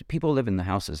 Yep. Because people live in the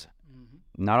houses.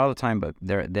 not all the time, but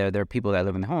there are people that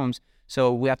live in the homes.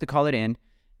 So we have to call it in,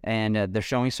 and the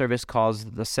showing service calls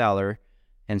the seller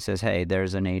and says, hey,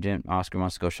 there's an agent. Oscar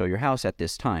wants to go show your house at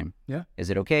this time. Yeah. Is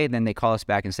it okay? Then they call us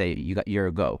back and say, you're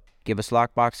a go. Give us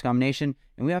lockbox combination,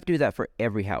 and we have to do that for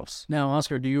every house. Now,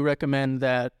 Oscar, do you recommend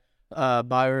that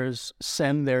buyers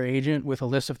send their agent with a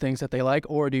list of things that they like,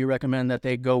 or do you recommend that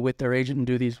they go with their agent and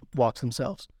do these walks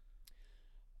themselves?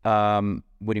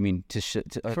 What do you mean?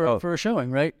 For a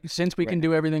showing, right? Since we can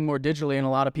do everything more digitally, and a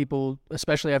lot of people,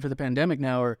 especially after the pandemic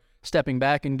now, are stepping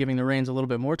back and giving the reins a little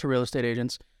bit more to real estate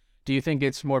agents. Do you think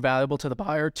it's more valuable to the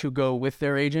buyer to go with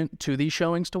their agent to these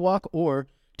showings to walk, or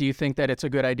do you think that it's a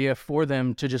good idea for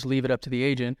them to just leave it up to the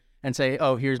agent and say,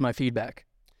 oh, here's my feedback?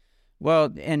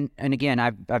 Well, and again,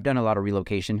 I've done a lot of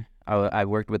relocation. I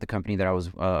worked with a company that I was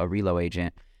a relo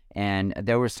agent, and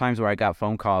there was times where I got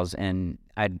phone calls and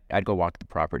I'd go walk the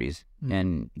properties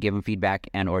and give them feedback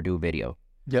and or do a video.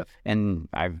 Yep. And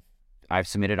I've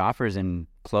submitted offers and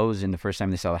closed, and the first time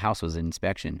they saw the house was an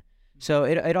inspection. So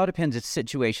it all depends. It's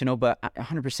situational, but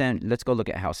 100%. Let's go look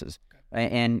at houses.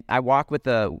 And I walk with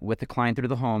the client through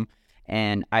the home,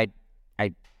 and I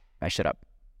shut up.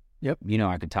 Yep. You know,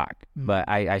 I could talk, but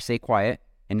I stay quiet,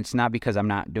 and it's not because I'm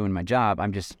not doing my job.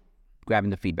 I'm just grabbing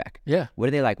the feedback. Yeah. What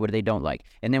do they like? What do they don't like?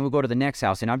 And then we'll go to the next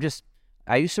house, and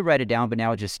I used to write it down, but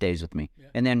now it just stays with me. Yeah.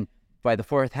 And then by the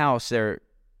fourth house, they're,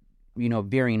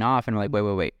 veering off, and I'm like,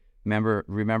 wait.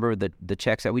 Remember the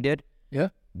checks that we did? Yeah.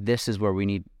 This is where we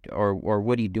need, or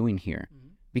what are you doing here?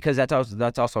 Because that's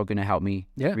also going to help me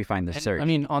refine the search. I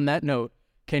mean, on that note,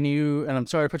 can you, and I'm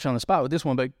sorry to put you on the spot with this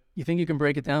one, but you think you can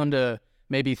break it down to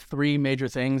maybe 3 major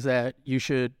things that you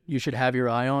should have your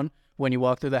eye on when you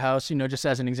walk through the house? Just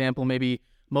as an example, maybe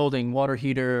molding, water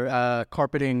heater,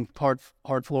 carpeting,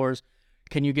 hard floors.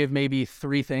 Can you give maybe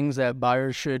 3 things that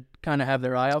buyers should kind of have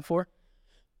their eye out for?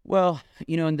 Well,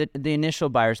 in the initial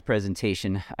buyer's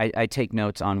presentation, I take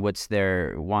notes on what's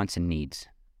their wants and needs,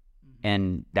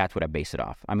 and that's what I base it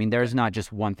off. I mean, there's not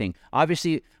just one thing.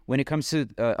 Obviously, when it comes to,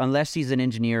 unless he's an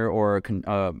engineer or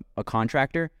a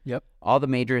contractor, yep, all the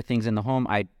major things in the home,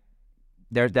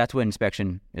 that's what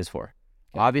inspection is for.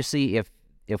 Yep. Obviously,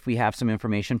 if we have some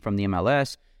information from the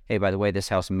MLS, hey, by the way, this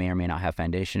house may or may not have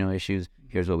foundational issues.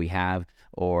 Here's what we have,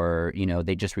 or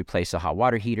they just replaced a hot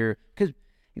water heater, because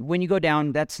when you go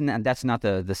down, that's not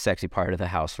the sexy part of the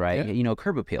house, right? Yeah.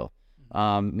 Curb appeal.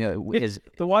 The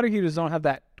water heaters don't have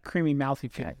that creamy mouthy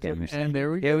feel. And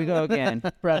there we go. Here we go again.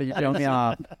 Brad, you jumped me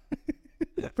off.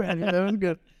 Brad, that was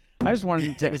good. I just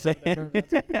wanted to say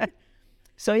it.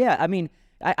 So yeah, I mean,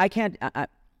 I can't.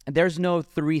 There's no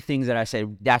 3 things that I say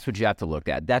that's what you have to look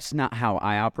at. That's not how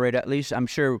I operate. At least I'm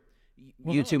sure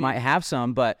you two might have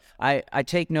some, but I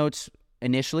take notes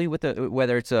initially with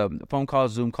whether it's a phone call,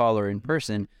 Zoom call, or in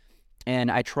person, and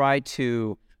I try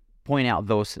to point out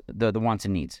those the wants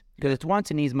and needs, because it's wants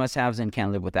and needs, must-haves, and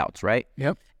can't live withouts, right?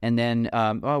 Yep. And then,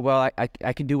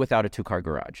 I can do without a 2-car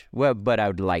garage, but I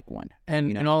would like one.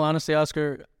 And in all honesty,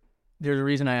 Oscar, there's a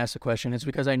reason I asked the question. It's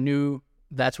because I knew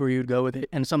that's where you'd go with it,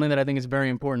 and something that I think is very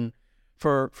important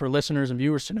for listeners and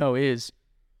viewers to know is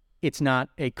it's not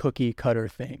a cookie cutter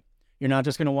thing. You're not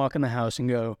just going to walk in the house and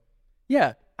go,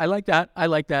 yeah, I like that.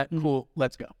 Cool.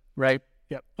 Let's go. Right.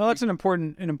 Yep. Well, that's an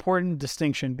important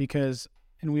distinction, because,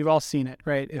 and we've all seen it,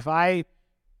 right? If I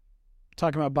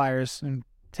talk about buyers and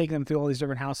take them through all these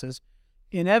different houses,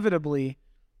 inevitably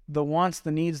the wants,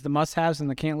 the needs, the must-haves, and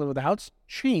the can't live withouts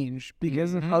change,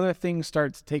 because if other things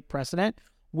start to take precedent,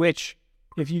 which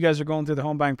if you guys are going through the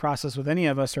home buying process with any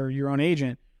of us or your own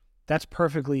agent, that's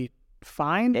perfectly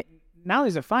fine. Not only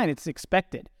is it fine, it's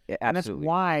expected. Yeah, and that's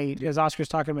why, as Oscar's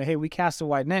talking about, hey, we cast a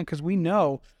wide net, because we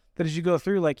know that as you go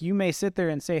through, like, you may sit there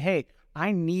and say, hey,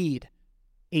 I need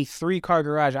a 3-car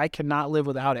garage. I cannot live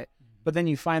without it. But then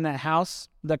you find that house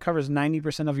that covers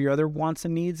 90% of your other wants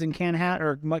and needs and can't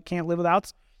live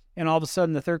withouts, and all of a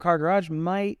sudden the 3rd-car garage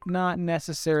might not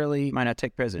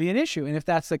take precedent, be an issue. And if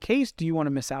that's the case, do you want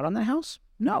to miss out on that house?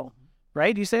 No.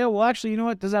 Right? You say, oh, well, actually, you know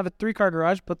what? It doesn't have a 3-car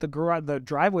garage, but the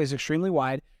driveway is extremely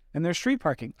wide, and there's street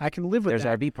parking. I can live with that.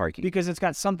 There's RV parking. Because it's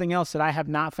got something else that I have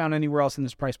not found anywhere else in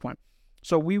this price point.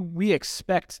 So we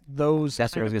expect those.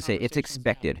 That's what I was going to say. It's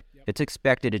expected. Yep. It's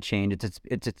expected to change.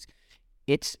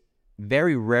 It's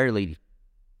very rarely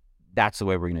that's the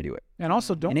way we're going to do it. And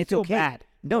also, don't feel bad.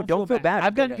 No, don't feel bad.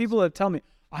 I've got people that tell me,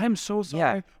 I am so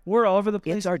sorry. Yeah. We're all over the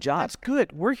place. It's our job. That's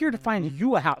good. We're here to find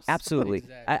you a house. Absolutely.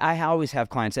 Exactly. I always have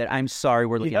clients that, I'm sorry,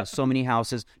 we're looking at so many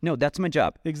houses. No, that's my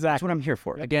job. Exactly. That's what I'm here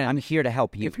for. Again, I'm here to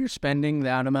help you. If you're spending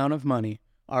that amount of money,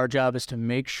 our job is to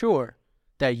make sure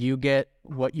that you get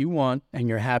what you want and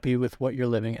you're happy with what you're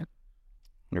living in.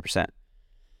 100%.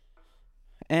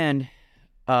 And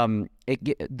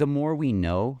The more we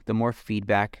know, the more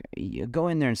feedback. You go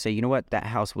in there and say, you know what, that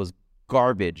house was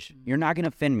garbage. You're not going to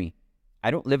offend me.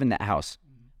 I don't live in that house.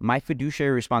 My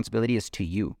fiduciary responsibility is to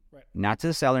you, not to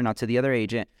the seller, not to the other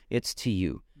agent. It's to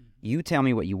you. You tell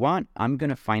me what you want. I'm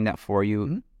going to find that for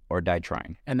you or die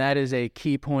trying. And that is a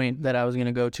key point that I was going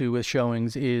to go to with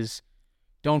showings is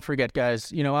don't forget,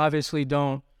 guys, obviously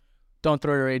don't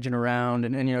throw your agent around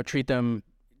and treat them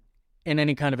in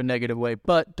any kind of a negative way.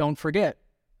 But don't forget,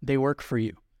 they work for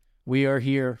you. We are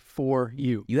here for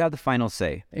you. You have the final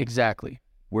say. Exactly.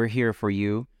 We're here for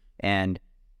you, and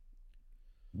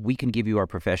we can give you our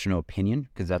professional opinion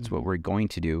because that's what we're going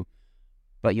to do,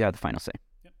 but you have the final say.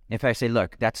 Yep. If I say,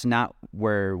 look, that's not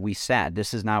where we sat.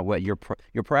 This is not what your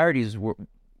priorities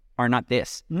are not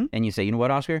this. And you say, you know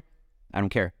what, Oscar? I don't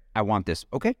care. I want this.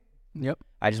 Okay. Yep.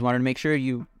 I just wanted to make sure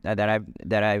that I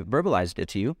verbalized it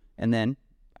to you, and then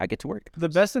I get to work. The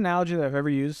best analogy that I've ever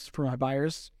used for my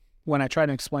buyers when I try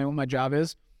to explain what my job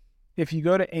is, if you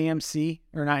go to AMF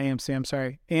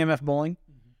Bowling,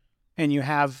 and you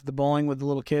have the bowling with the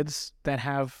little kids that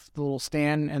have the little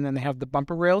stand and then they have the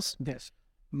bumper rails. Yes.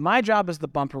 My job is the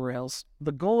bumper rails.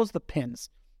 The goal is the pins.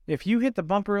 If you hit the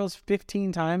bumper rails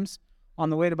 15 times on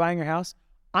the way to buying your house,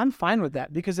 I'm fine with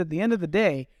that because at the end of the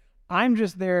day, I'm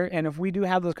just there. And if we do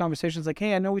have those conversations like,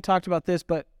 hey, I know we talked about this,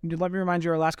 but let me remind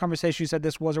you, our last conversation, you said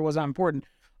this was or was not important.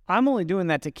 I'm only doing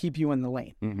that to keep you in the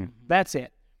lane. Mm-hmm. That's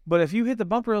it. But if you hit the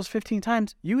bumper rails 15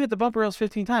 times, you hit the bumper rails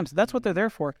 15 times. That's what they're there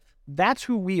for. That's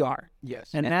who we are.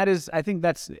 Yes. And that is, I think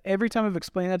that's, every time I've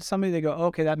explained that to somebody, they go,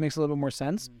 okay, that makes a little bit more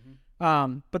sense.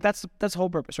 But that's the whole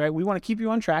purpose, right? We want to keep you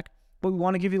on track, but we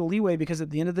want to give you the leeway because at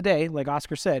the end of the day, like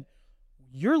Oscar said,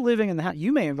 you're living in the house.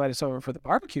 You may invite us over for the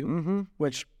barbecue,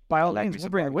 which by all means, we'll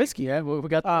bring the whiskey. Yeah, we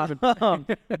got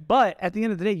but at the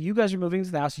end of the day, you guys are moving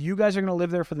to the house. You guys are going to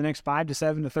live there for the next 5 to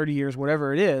 7 to 30 years,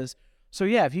 whatever it is. So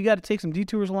yeah, if you got to take some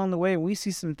detours along the way and we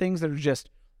see some things that are just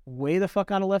way the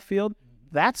fuck out of left field,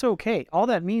 that's okay. All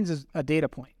that means is a data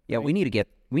point. Yeah, right? we need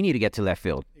to get to left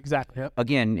field. Exactly. Yep.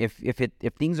 Again, if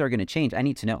things are going to change, I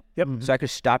need to know. Yep. So I could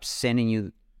stop sending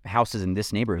you houses in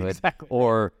this neighborhood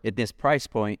or at this price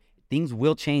point. Things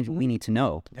will change. We need to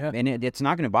know, and it's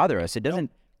not going to bother us. It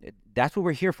doesn't. That's what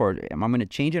we're here for. I'm going to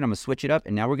change it. I'm going to switch it up,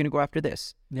 and now we're going to go after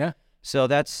this. Yeah. So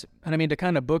that's. And I mean, to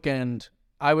kind of bookend,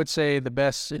 I would say the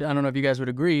best. I don't know if you guys would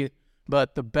agree,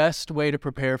 but the best way to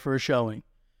prepare for a showing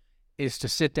is to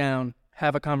sit down,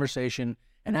 have a conversation,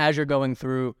 and as you're going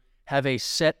through, have a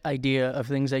set idea of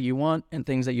things that you want and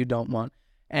things that you don't want.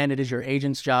 And it is your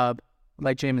agent's job,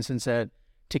 like Jameson said,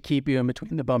 to keep you in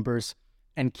between the bumpers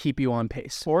and keep you on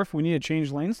pace. Or if we need to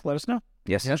change lanes, let us know.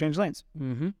 Yes. Change lanes.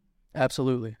 Mm-hmm.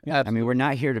 Absolutely. Yeah. I mean, we're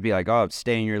not here to be like, oh,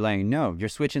 stay in your lane. No, you're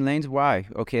switching lanes. Why?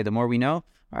 Okay, the more we know,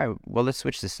 all right, well, let's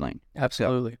switch this lane.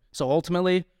 Absolutely. So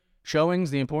ultimately,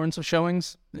 showings, the importance of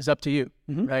showings is up to you,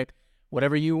 right?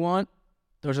 Whatever you want,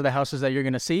 those are the houses that you're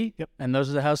going to see, and those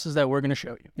are the houses that we're going to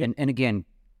show you. And again,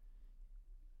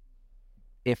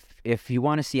 if you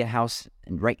want to see a house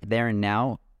right there and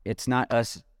now, it's not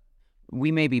us.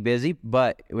 We may be busy,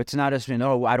 but it's not us saying,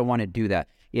 oh, I don't want to do that.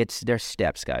 There's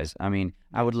steps, guys. I mean,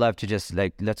 I would love to just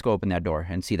let's go open that door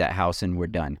and see that house and we're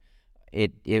done.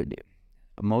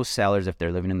 Most sellers, if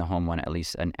they're living in the home, want at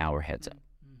least an hour heads up.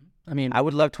 I mean, I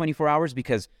would love 24 hours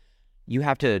because you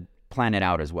have to plan it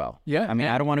out as well. Yeah. I mean,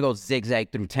 I don't want to go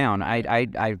zigzag through town.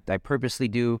 I purposely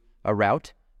do a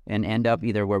route and end up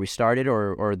either where we started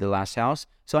or the last house.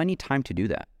 So I need time to do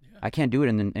that. Yeah. I can't do it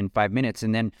in 5 minutes.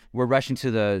 And then we're rushing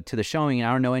to the showing and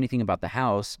I don't know anything about the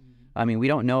house. I mean, we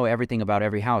don't know everything about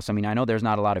every house. I mean, I know there's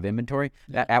not a lot of inventory.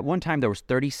 Yeah. At one time, there was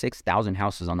 36,000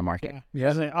 houses on the market.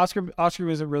 Yeah. Oscar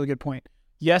was a really good point.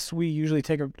 Yes, we usually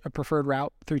take a preferred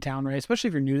route through town, right? Especially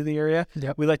if you're new to the area.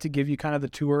 Yep. We like to give you kind of the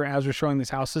tour as we're showing these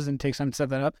houses and take time to set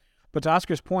that up. But to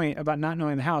Oscar's point about not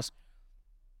knowing the house,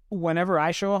 whenever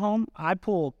I show a home, I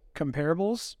pull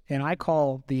comparables and I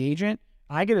call the agent.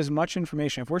 I get as much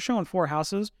information. If we're showing 4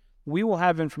 houses, we will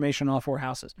have information on all 4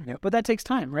 houses. Yep. But that takes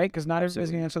time, right? Because not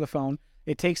everybody's going to answer the phone.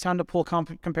 It takes time to pull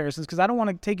comparisons because I don't want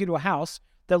to take you to a house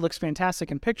that looks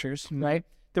fantastic in pictures, right?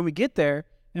 Then we get there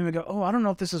and we go, oh, I don't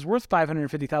know if this is worth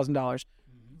 $550,000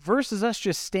 versus us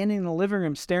just standing in the living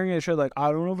room staring at each other like, I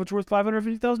don't know if it's worth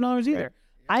 $550,000 either. Right.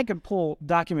 I can pull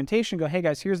documentation and go, hey,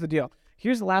 guys, here's the deal.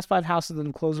 Here's the last 5 houses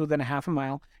that closed within a half a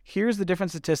mile. Here's the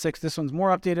different statistics. This one's more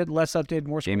updated, less updated,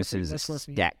 more Jameson is a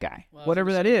stat guy. Well,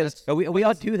 whatever that is. We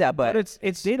all do that, but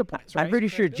it's data points, right? I'm pretty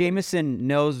sure Jameson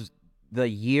knows the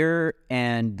year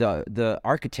and the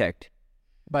architect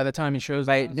by the time he shows.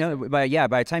 By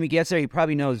the time he gets there, he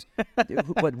probably knows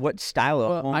what style of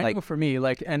Well, home. I Like, know for me,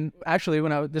 like, and actually,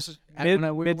 when I this is when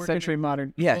I- we were working- Mid-century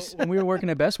modern. yes, when we were working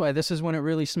at Best Buy, this is when it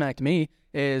really smacked me.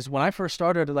 Is when I first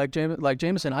started, like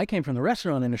Jameson, I came from the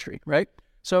restaurant industry, right?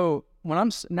 So when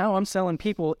I'm selling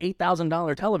people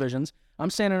 $8,000 televisions, I'm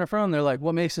standing in front, and they're like,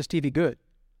 "What makes this TV good?"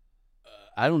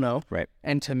 I don't know. right.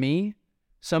 And to me,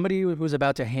 somebody who was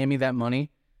about to hand me that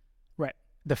money, Right.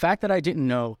 the fact that I didn't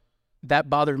know, that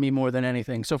bothered me more than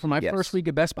anything. So for my Yes. first week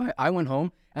at Best Buy, I went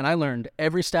home and I learned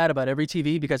every stat about every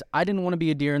TV because I didn't want to be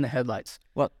a deer in the headlights.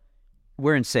 Well,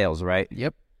 we're in sales, right?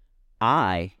 Yep.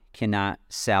 I cannot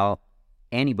sell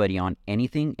anybody on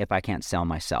anything if I can't sell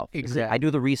myself. Exactly. I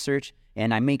do the research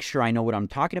and I make sure I know what I'm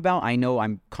talking about. I know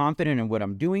I'm confident in what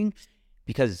I'm doing,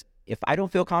 because if I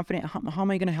don't feel confident, how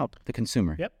am I going to help the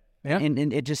consumer? Yep. Yeah. And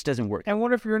it just doesn't work. And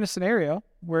what if you're in a scenario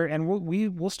where, and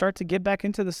we'll start to get back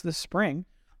into this spring,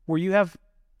 where you have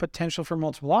potential for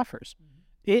multiple offers.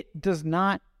 It does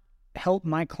not help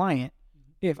my client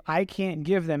if I can't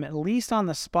give them, at least on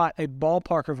the spot, a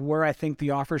ballpark of where I think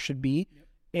the offer should be,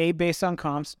 A, based on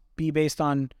comps, B, based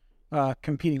on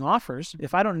competing offers.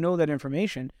 If I don't know that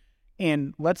information,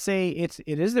 and let's say it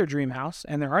is their dream house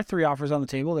and there are 3 offers on the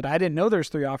table that I didn't know there's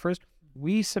 3 offers,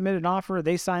 we submit an offer,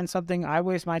 they sign something, I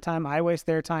waste my time, I waste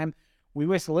their time, we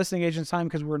waste the listing agent's time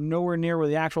because we're nowhere near where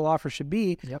the actual offer should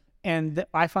be. Yep. And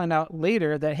I find out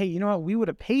later that, hey, you know what, we would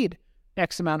have paid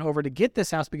X amount over to get this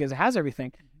house because it has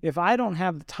everything. If I don't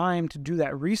have the time to do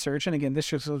that research, and again, this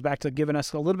just goes back to giving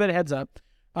us a little bit of heads up,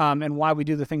 and why we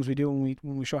do the things we do when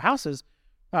we show houses,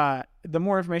 the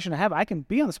more information I have, I can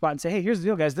be on the spot and say, hey, here's the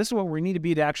deal, guys. This is what we need to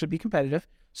be to actually be competitive.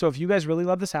 So if you guys really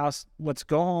love this house, let's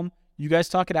go home. You guys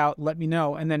talk it out. Let me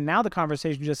know. And then now the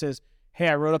conversation just is, hey,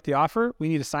 I wrote up the offer. We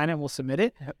need to sign it. We'll submit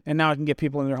it. And now I can get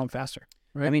people in their home faster.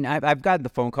 Right. I mean, I've got the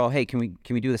phone call. Hey, can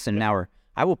we do this in an hour?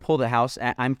 I will pull the house.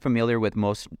 I'm familiar with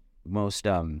most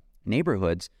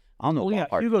neighborhoods. I'll know. Oh, yeah.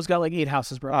 ballpark. Hugo's got like 8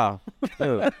 houses, bro. Oh,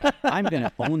 dude, I'm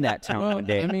gonna own that town Well, one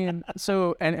day. I mean,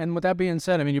 so and with that being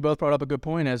said, I mean, you both brought up a good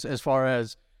point as far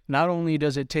as not only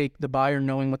does it take the buyer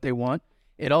knowing what they want,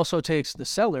 it also takes the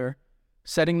seller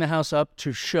setting the house up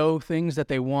to show things that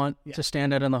they want to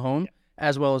stand out in the home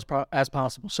as well as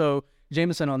possible. So,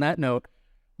 Jameson, on that note,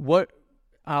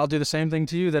 I'll do the same thing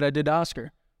to you that I did to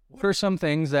Oscar. What are some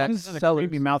things that sellers...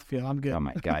 Creepy mouthfeel. I'm good. Oh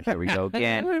my God, here we go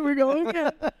again. We're going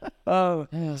again.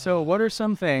 So what are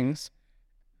some things...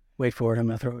 Wait for it, I'm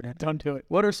going to throw it in. Don't do it.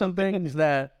 What are some things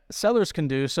that sellers can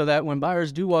do so that when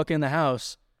buyers do walk in the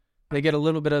house, they get a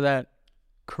little bit of that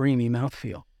creamy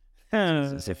mouthfeel?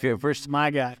 If you're first, My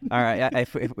God. all right.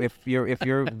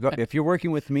 If you're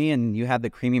working with me and you have the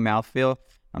creamy mouthfeel,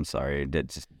 I'm sorry.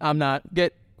 That's I'm not.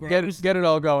 Get it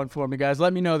all going for me, guys.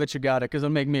 Let me know that you got it because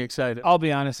it'll make me excited. I'll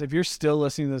be honest. If you're still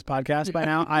listening to this podcast by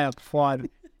now, I applaud.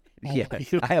 yeah.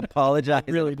 I apologize.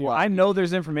 I really do. I know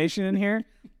there's information in here,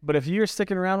 but if you're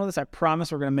sticking around with us, I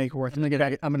promise we're going to make it worth it.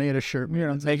 I'm gonna get a shirt. You're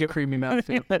gonna make it creamy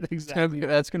mouthfeel. Exactly.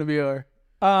 That's gonna be our...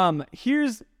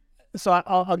 So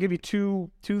I'll give you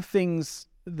two things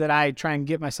that I try and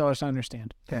get my sellers to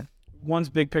understand. Okay. One's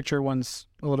big picture, one's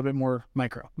a little bit more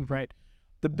micro, right?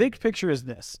 The big picture is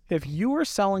this. If you are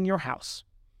selling your house,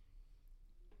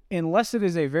 unless it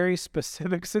is a very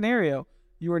specific scenario,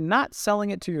 you are not selling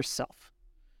it to yourself.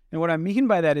 And what I mean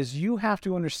by that is you have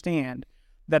to understand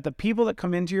that the people that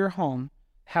come into your home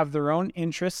have their own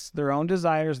interests, their own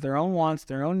desires, their own wants,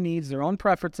 their own needs, their own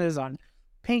preferences on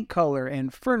paint color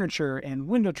and furniture and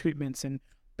window treatments and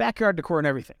backyard decor and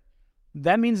everything.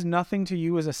 That means nothing to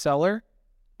you as a seller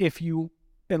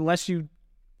unless you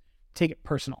take it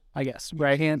personal, I guess,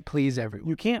 right? I can't please everyone.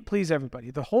 You can't please everybody.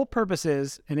 The whole purpose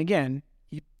is, and again,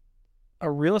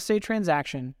 a real estate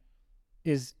transaction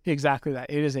is exactly that.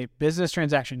 It is a business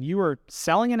transaction. You are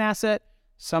selling an asset,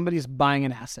 somebody's buying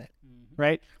an asset,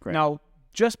 right? Correct. Now,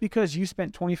 just because you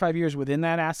spent 25 years within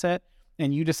that asset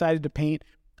and you decided to paint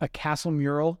a castle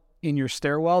mural in your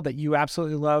stairwell that you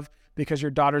absolutely love because your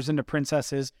daughter's into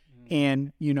princesses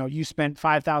and, you spent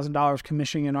 $5,000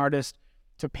 commissioning an artist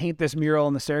to paint this mural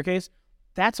in the staircase,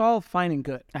 that's all fine and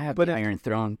good. I have But the if- Iron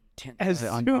Throne as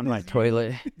on soon my as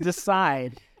toilet.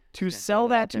 decide to sell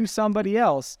that to somebody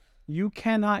else, you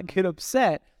cannot get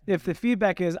upset if the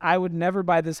feedback is, I would never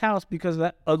buy this house because of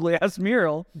that ugly ass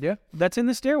mural that's in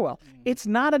the stairwell. It's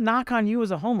not a knock on you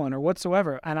as a homeowner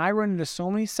whatsoever. And I run into so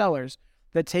many sellers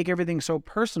that take everything so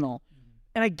personal.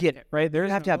 And I get it, right? You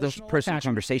have to have those personal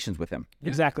conversations with them.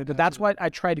 Exactly. But that's what I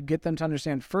try to get them to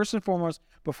understand. First and foremost,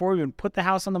 before we even put the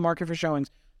house on the market for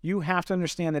showings, you have to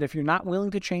understand that if you're not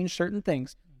willing to change certain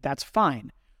things, that's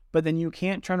fine. But then you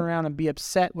can't turn around and be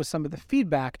upset with some of the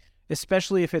feedback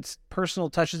especially if it's personal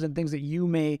touches and things that you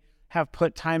may have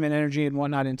put time and energy and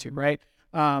whatnot into, right?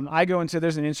 I go into,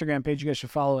 there's an Instagram page, you guys should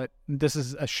follow it. This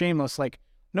is a shameless, like,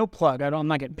 no plug. I'm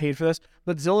not getting paid for this,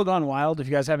 but Zillow Gone Wild, if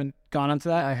you guys haven't gone onto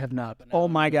that. I have not. But Oh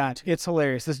my God. It's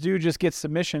hilarious. This dude just gets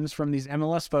submissions from these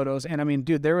MLS photos. And I mean,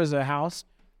 dude, there was a house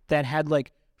that had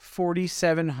like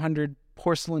 4,700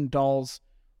 porcelain dolls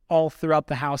all throughout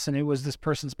the house. And it was this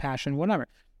person's passion, whatever.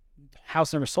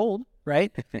 House never sold,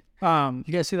 right? You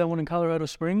guys see that one in Colorado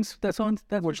Springs? That's on.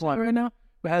 That's Which one? right now.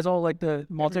 It has all like the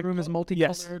room is multicolored.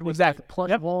 Yes, with exactly. like, plush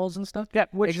Yep. walls and stuff. Yeah,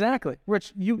 Exactly.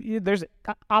 Which you there's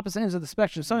opposite ends of the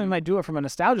spectrum. Some might do it from a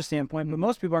nostalgia standpoint, but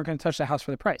most people aren't going to touch the house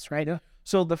for the price, right? Yeah.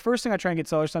 So the first thing I try and get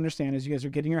sellers to understand is you guys are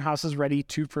getting your houses ready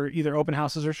for either open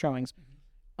houses or showings.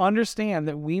 Understand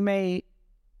that we may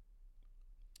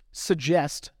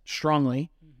suggest strongly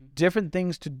different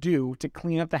things to do to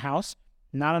clean up the house.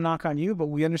 Not a knock on you, but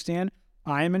we understand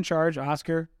I am in charge.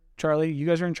 Oscar, Charlie, you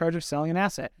guys are in charge of selling an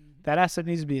asset. That asset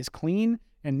needs to be as clean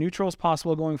and neutral as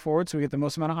possible going forward so we get the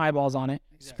most amount of eyeballs on it,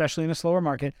 especially in a slower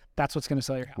market. That's what's going to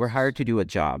sell your house. We're hired to do a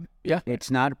job. Yeah. It's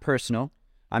not personal.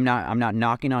 I'm not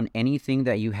knocking on anything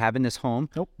that you have in this home.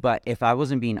 Nope. But if I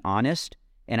wasn't being honest,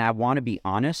 and I want to be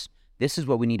honest, this is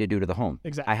what we need to do to the home.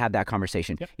 Exactly. I had that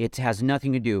conversation. Yep. It has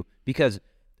nothing to do, because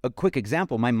a quick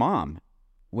example, my mom,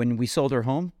 when we sold her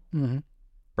home,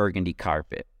 burgundy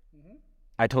carpet.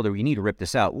 I told her, you need to rip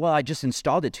this out. Well, I just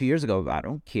installed it 2 years ago. I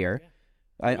don't care.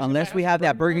 Unless we have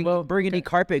that burgundy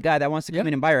carpet guy that wants to come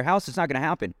in and buy our house, it's not going to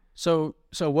happen. So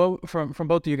what from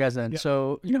both of you guys then? Yep.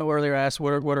 So earlier I asked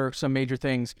what are some major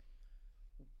things.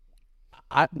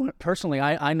 I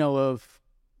know of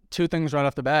two things right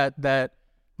off the bat that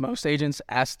most agents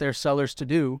ask their sellers to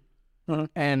do,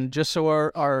 and just so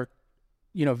our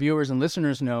viewers and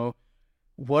listeners know,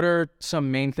 what are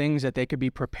some main things that they could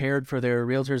be prepared for their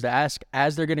realtors to ask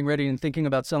as they're getting ready and thinking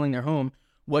about selling their home?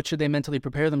 What should they mentally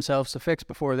prepare themselves to fix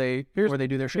before they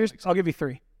do their showings? I'll give you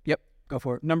 3. Yep, go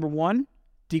for it. Number 1,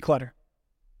 declutter.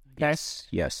 Okay?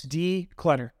 Yes.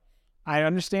 Declutter. I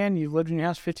understand you've lived in your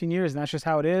house 15 years and that's just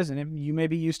how it is, and you may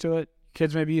be used to it.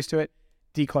 Kids may be used to it.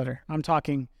 Declutter. I'm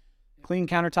talking clean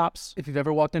countertops. If you've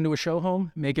ever walked into a show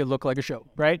home, make it look like a show.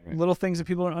 Right? Little things that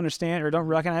people don't understand or don't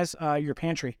recognize. Your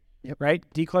pantry. Yep. Right?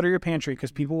 Declutter your pantry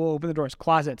because people will open the doors.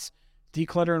 Closets.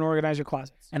 Declutter and organize your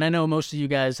closets. And I know most of you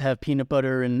guys have peanut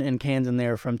butter and cans in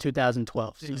there from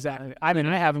 2012. So. Exactly. I mean,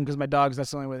 I have them because my dogs, that's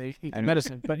the only way they eat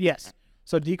medicine. But yes.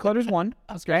 So declutter's one.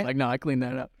 Okay. Like, no, I cleaned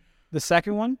that up. The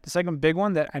second big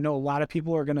one that I know a lot of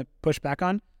people are going to push back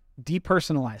on,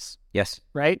 depersonalize. Yes.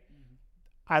 Right?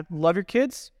 I love your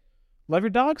kids, love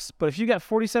your dogs, but if you got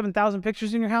 47,000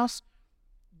 pictures in your house,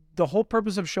 the whole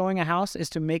purpose of showing a house is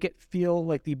to make it feel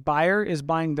like the buyer is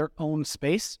buying their own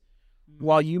space.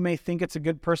 While you may think it's a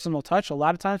good personal touch, a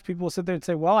lot of times people will sit there and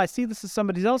say, well, I see this is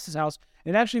somebody else's house.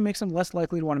 It actually makes them less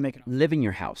likely to want to make it. Live in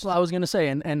your house. Well, I was going to say,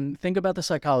 and think about the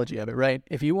psychology of it, right?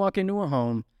 If you walk into a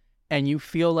home and you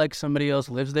feel like somebody else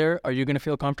lives there, are you going to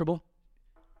feel comfortable?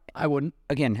 I wouldn't.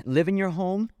 Again, live in your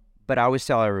home, but I always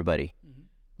tell everybody,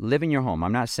 live in your home.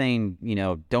 I'm not saying,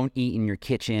 don't eat in your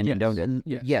kitchen. Yes. And don't.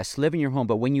 Yes, live in your home.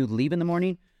 But when you leave in the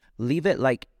morning, leave it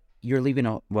like you're leaving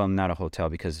not a hotel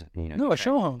because, No, a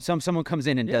show home. Someone comes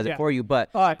in and does it for you, but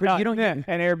you don't an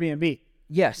Airbnb.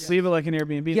 Yes. Leave it like an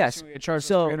Airbnb. Yes.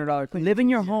 So $300 live in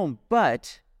your home,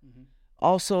 but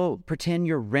also pretend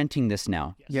you're renting this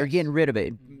now. Yes. You're getting rid of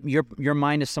it. Your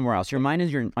mind is somewhere else. Your mind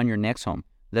is on your next home.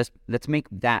 Let's make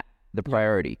that the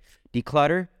priority.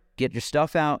 Declutter, get your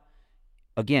stuff out.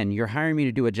 Again, you're hiring me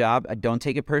to do a job. I don't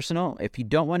take it personal. If you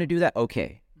don't want to do that,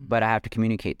 okay. But I have to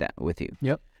communicate that with you.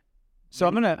 Yep. So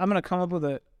I'm gonna come up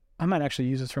with I might actually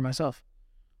use this for myself.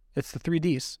 It's the 3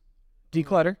 Ds: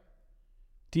 declutter,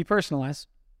 depersonalize,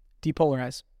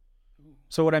 depolarize.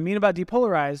 So what I mean about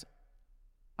depolarize,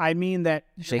 I mean that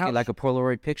Shake it like a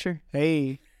Polaroid picture?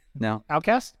 Hey, No,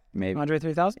 Outcast, maybe. Andre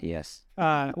 3000. Yes.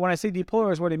 When I say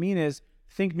depolarize, what I mean is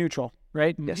think neutral,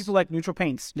 right? Yes. People like neutral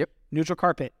paints. Yep. Neutral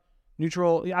carpet.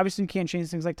 Neutral. Obviously, you can't change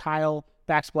things like tile,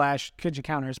 backsplash, kitchen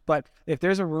counters. But if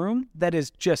there's a room that is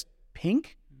just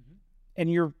pink, and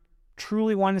you're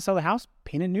truly wanting to sell the house,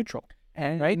 paint it neutral.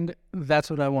 And that's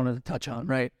what I wanted to touch on,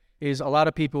 right? Is a lot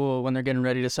of people, when they're getting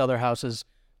ready to sell their houses,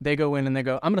 they go in and they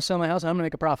go, I'm going to sell my house, I'm going to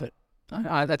make a profit.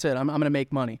 That's it. I'm going to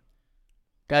make money.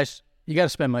 Guys, you got to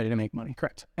spend money to make money.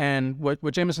 Correct. And what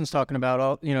Jameson's talking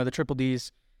about, the triple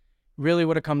Ds, really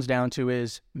what it comes down to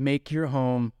is make your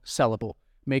home sellable.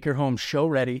 Make your home show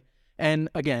ready. And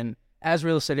again, as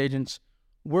real estate agents,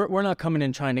 we're not coming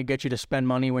in trying to get you to spend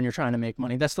money when you're trying to make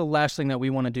money. That's the last thing that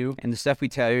we want to do. And the stuff we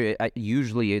tell you,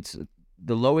 usually it's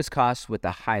the lowest cost with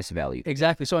the highest value.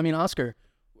 Exactly. So, Oscar,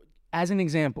 as an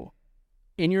example,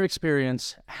 in your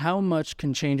experience, how much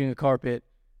can changing a carpet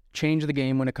change the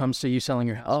game when it comes to you selling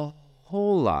your house? A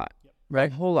whole lot.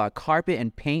 Right? A whole lot. Carpet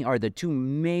and paint are the two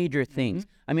major things.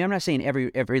 I mean, I'm not saying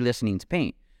every listening's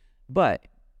paint, but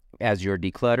as you're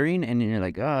decluttering and you're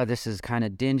like, oh, this is kind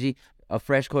of dingy, a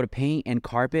fresh coat of paint and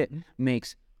carpet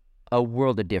makes a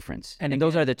world of difference. And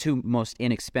those are the two most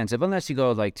inexpensive, unless you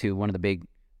go like to one of the big.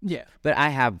 Yeah. But I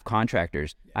have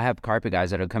contractors. I have carpet guys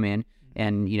that'll come in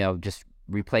and, you know, just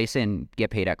replace it and get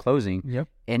paid at closing. Yep.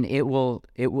 And it will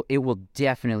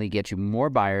definitely get you more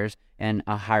buyers and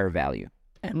a higher value.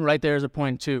 And right there is a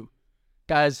point too.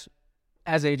 Guys,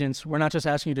 as agents, we're not just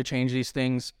asking you to change these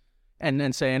things and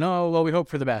then saying, oh, well, we hope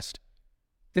for the best.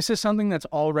 This is something that's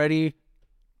already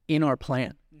in our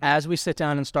plan. As we sit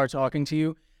down and start talking to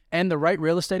you, and the right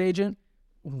real estate agent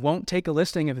won't take a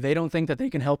listing if they don't think that they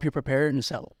can help you prepare it and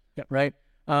sell it. Yep. Right?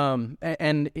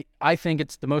 I think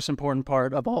it's the most important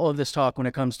part of all of this talk when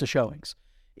it comes to showings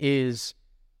is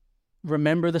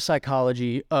remember the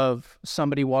psychology of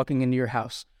somebody walking into your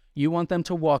house. You want them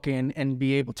to walk in and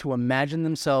be able to imagine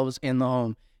themselves in the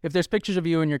home. If there's pictures of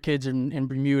you and your kids in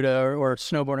Bermuda or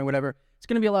snowboarding or whatever, it's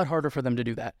going to be a lot harder for them to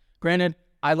do that. Granted,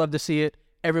 I love to see it.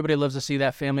 Everybody loves to see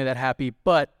that family that happy,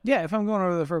 but... Yeah, if I'm going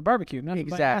over there for a barbecue. Not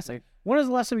exactly. When was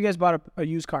the last time you guys bought a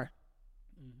used car?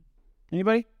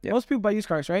 Anybody? Yep. Most people buy used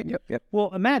cars, right? Yep.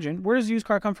 Well, imagine, where does a used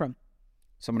car come from?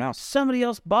 Someone else. Somebody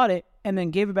else bought it and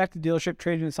then gave it back to the dealership,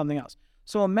 traded it in something else.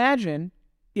 So imagine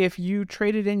if you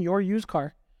traded in your used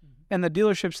car and the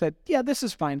dealership said, yeah, this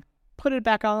is fine. Put it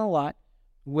back on the lot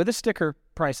with a sticker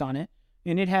price on it.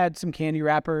 And it had some candy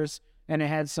wrappers and it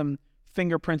had some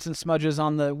fingerprints and smudges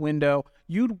on the window.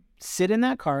 You'd sit in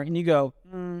that car and you go,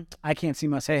 I can't see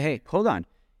myself. Hey, hold on.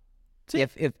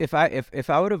 If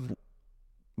I would have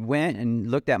went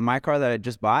and looked at my car that I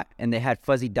just bought and they had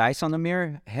fuzzy dice on the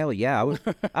mirror, hell yeah,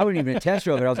 I wouldn't even test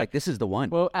drove it. I was like, this is the one.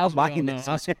 Well, this.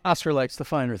 Oscar likes the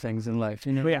finer things in life.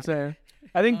 You know what I'm saying?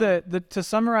 I think to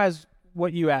summarize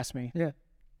what you asked me,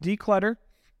 declutter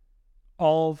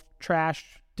all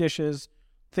trash, dishes,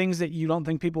 things that you don't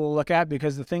think people will look at,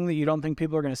 because the thing that you don't think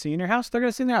people are going to see in your house, they're going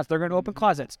to see in their house. They're going to open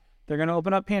closets. They're going to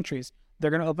open up pantries.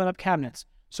 They're going to open up cabinets.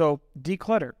 So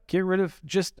declutter, get rid of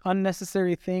just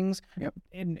unnecessary things. Yep.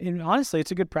 And honestly,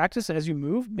 it's a good practice as you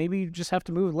move. Maybe you just have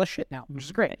to move less shit now, which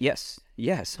is great. Yes,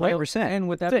 100%. And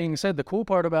with that being said, the cool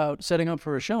part about setting up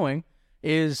for a showing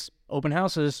is open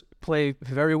houses play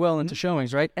very well into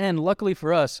showings, right? And luckily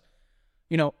for us,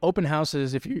 you know, open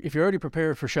houses, if you're already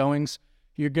prepared for showings,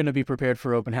 you're going to be prepared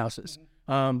for open houses.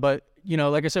 But, you know,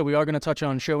 like I said, we are going to touch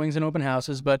on showings and open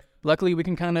houses, but luckily we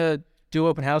can kind of do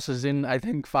open houses in, I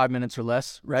think, 5 minutes or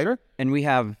less, right? Sure. And we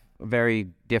have very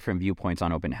different viewpoints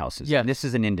on open houses. Yeah. This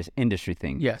is an industry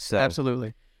thing. Yes,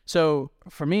 absolutely. So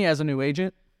for me as a new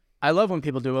agent, I love when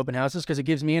people do open houses because it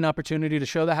gives me an opportunity to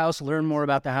show the house, learn more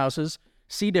about the houses,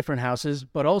 see different houses,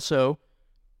 but also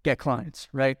get clients,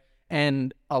 right?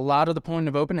 And a lot of the point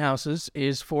of open houses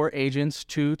is for agents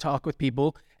to talk with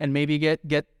people and maybe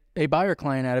get a buyer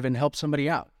client out of it and help somebody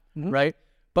out, right?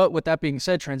 But with that being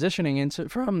said, transitioning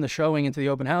from the showing into the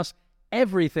open house,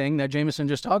 everything that Jameson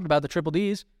just talked about, the triple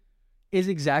Ds, is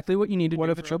exactly what you need to do. What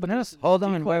if it's open house? Hold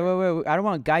on, wait. I don't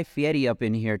want Guy Fieri up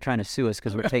in here trying to sue us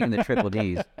because we're taking the triple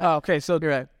Ds. Oh, okay, so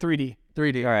you're at 3D.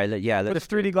 3D. All right, yeah. Put the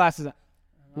 3D glasses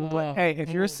on. Hey, if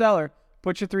you're a seller,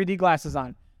 put your 3D glasses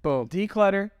on. Boom.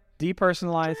 Declutter,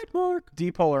 depersonalize,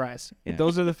 depolarize. Yeah.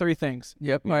 Those are the three things.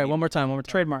 Yep. All right, one more time.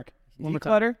 Trademark. One more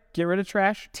time. Declutter, get rid of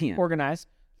trash, organize,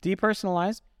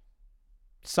 depersonalize.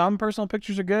 Some personal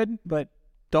pictures are good, but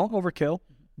don't overkill.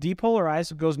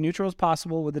 Depolarize, goes neutral as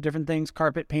possible with the different things.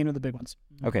 Carpet, paint are the big ones.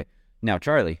 Okay. Now,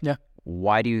 Charlie. Yeah.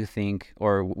 Why do you think,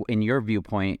 or in your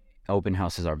viewpoint, open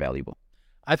houses are valuable?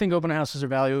 I think open houses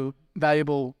are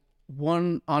valuable.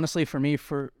 One, honestly, for me,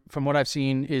 from what I've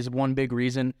seen, is one big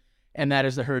reason, and that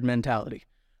is the herd mentality.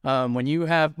 When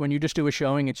you just do a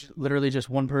showing, it's literally just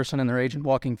one person and their agent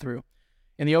walking through.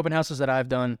 In the open houses that I've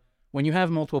done, when you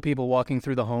have multiple people walking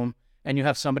through the home, and you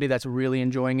have somebody that's really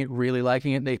enjoying it, really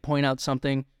liking it, they point out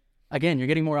something, again, you're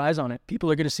getting more eyes on it. People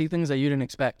are going to see things that you didn't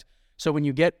expect. So when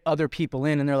you get other people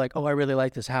in and they're like, oh, I really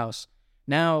like this house.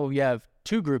 Now you have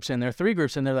 2 groups in there, 3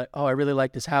 groups in there, like, oh, I really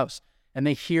like this house. And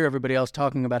they hear everybody else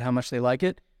talking about how much they like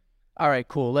it. All right,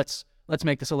 cool. Let's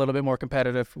make this a little bit more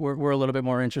competitive. We're a little bit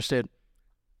more interested.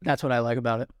 That's what I like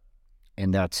about it.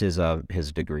 And that's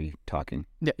his degree talking.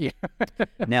 Yeah.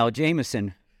 Now,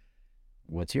 Jameson,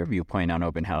 what's your viewpoint on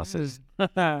open houses?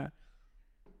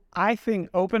 I think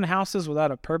open houses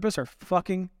without a purpose are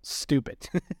fucking stupid.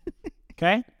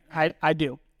 Okay? I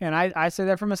do. And I say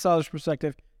that from a seller's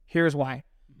perspective. Here's why.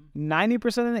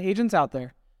 90% of the agents out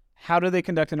there, how do they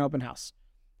conduct an open house?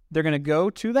 They're going to go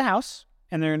to the house,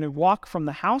 and they're going to walk from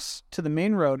the house to the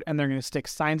main road, and they're going to stick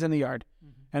signs in the yard.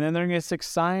 And then they're going to stick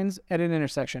signs at an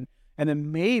intersection. And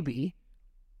then maybe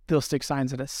they'll stick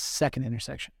signs at a second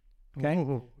intersection. Okay?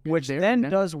 Ooh, Which then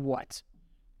does what?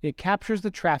 It captures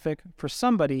the traffic for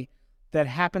somebody that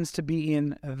happens to be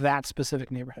in that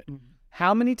specific neighborhood.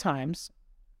 How many times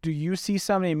do you see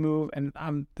somebody move,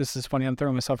 and this is funny, I'm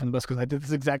throwing myself in the bus because I did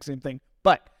this exact same thing,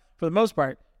 but for the most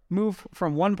part, move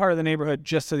from one part of the neighborhood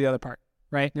just to the other part,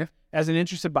 right? Yeah. As an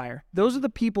interested buyer. Those are the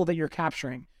people that you're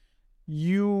capturing.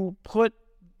 You put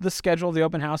the schedule of the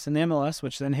open house in the MLS,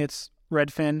 which then hits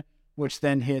Redfin, which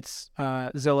then hits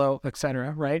Zillow,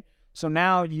 etc., right? So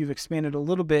now you've expanded a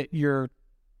little bit your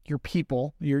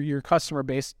people, your customer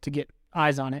base to get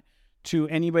eyes on it, to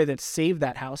anybody that saved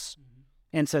that house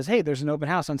and says, hey, there's an open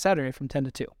house on Saturday from 10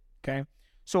 to 2, okay?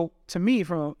 So to me,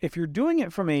 if you're doing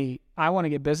it from a I want to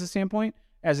get business standpoint,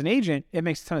 as an agent, it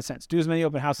makes a ton of sense. Do as many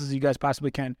open houses as you guys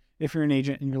possibly can if you're an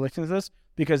agent and you're listening to this,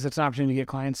 because it's an opportunity to get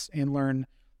clients and learn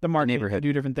the market, neighborhood.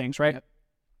 do different things, right? Yep.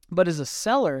 But as a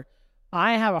seller,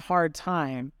 I have a hard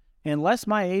time, unless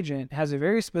my agent has a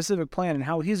very specific plan in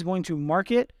how he's going to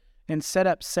market and set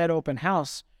up said open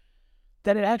house,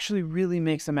 that it actually really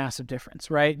makes a massive difference,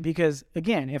 right? Because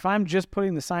again, if I'm just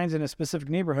putting the signs in a specific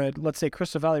neighborhood, let's say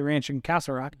Crystal Valley Ranch in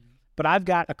Castle Rock, but I've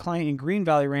got a client in Green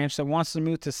Valley Ranch that wants to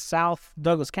move to South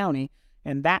Douglas County,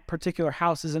 and that particular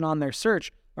house isn't on their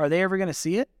search, are they ever going to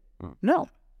see it? No,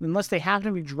 unless they happen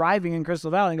to be driving in Crystal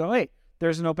Valley and go, hey,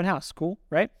 there's an open house. Cool,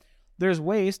 right? There's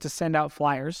ways to send out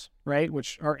flyers, right,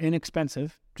 which are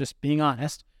inexpensive, just being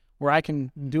honest, where I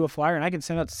can do a flyer and I can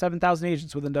send out to 7,000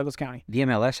 agents within Douglas County. The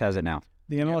MLS has it now.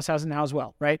 The MLS has it now as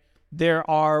well, right? There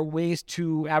are ways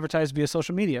to advertise via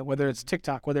social media, whether it's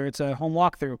TikTok, whether it's a home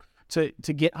walkthrough,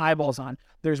 to get eyeballs on.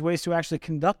 There's ways to actually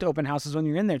conduct open houses when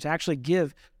you're in there, to actually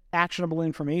give actionable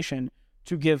information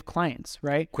to give clients,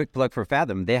 right? Quick plug for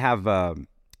Fathom. They have,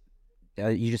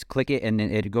 you just click it and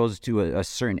it goes to a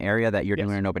certain area that you're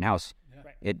doing an open house.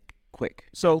 Yeah. Quick.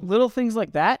 So little things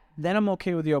like that, then I'm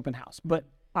okay with the open house. But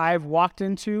I've walked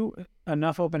into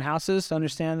enough open houses to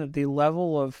understand that the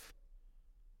level of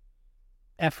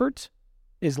effort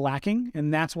is lacking.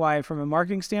 And that's why, from a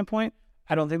marketing standpoint,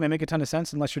 I don't think they make a ton of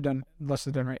sense unless they're done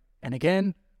right. And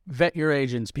again, vet your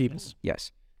agents, people.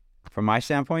 Yes. From my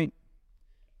standpoint,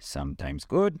 sometimes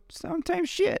good, sometimes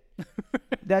shit.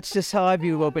 That's just how I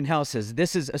view open houses.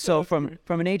 This is so from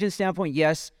an agent standpoint.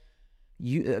 Yes,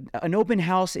 an open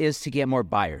house is to get more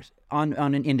buyers on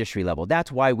an industry level.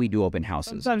 That's why we do open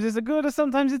houses. Sometimes it's a good, or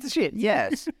sometimes it's a shit.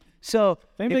 Yes. So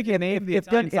maybe can name the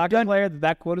Italian soccer player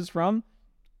that quote is from.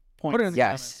 Put it in the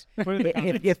yes.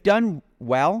 If done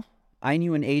well, I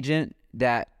knew an agent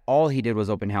that all he did was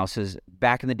open houses.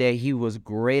 Back in the day, he was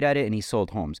great at it and he sold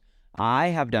homes. I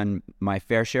have done my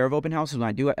fair share of open houses. When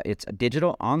I do it, it's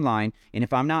digital, online, and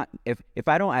if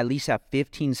I don't at least have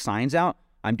 15 signs out,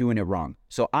 I'm doing it wrong.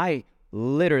 So I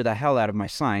litter the hell out of my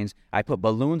signs. I put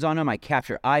balloons on them. I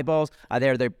capture eyeballs.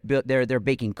 They're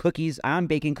baking cookies. I'm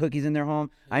baking cookies in their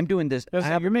home. I'm doing this.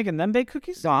 You're making them bake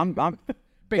cookies? So I'm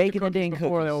baking the dang cookies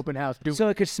before the open house. So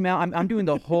it could smell. I'm doing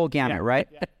the whole gamut, right?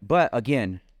 Yeah. But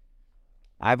again,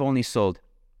 I've only sold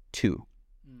 2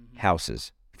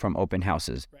 houses from open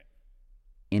houses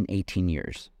in 18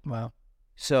 years. Wow.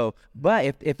 So,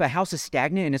 but if a house is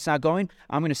stagnant and it's not going,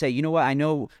 I'm going to say, you know what? I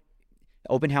know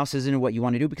open house isn't what you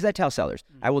want to do, because I tell sellers,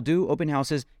 I will do open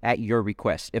houses at your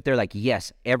request. If they're like,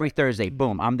 yes, every Thursday,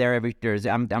 boom, I'm there every Thursday.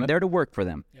 I'm there to work for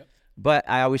them. Yep. But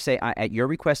I always say, at your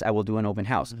request, I will do an open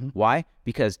house. Why?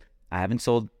 Because I haven't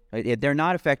sold. They're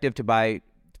not effective to buy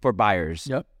for buyers.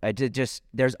 Yep.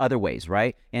 There's other ways,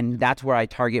 right? And that's where I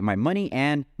target my money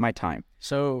and my time.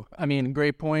 So, I mean,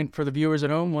 great point for the viewers at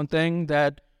home. One thing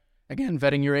that, again,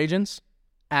 vetting your agents,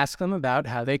 ask them about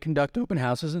how they conduct open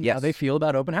houses and how they feel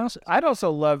about open houses. I'd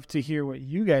also love to hear what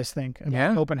you guys think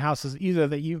about open houses, either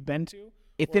that you've been to.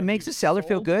 If it makes a seller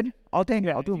feel good, I'll do it.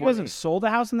 If you guys have sold a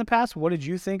house in the past, what did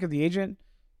you think of the agent's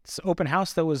open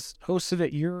house that was hosted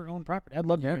at your own property? I'd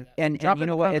love to hear that. And you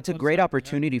know what? It's a great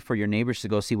opportunity for your neighbors to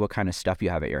go see what kind of stuff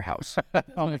you have at your house.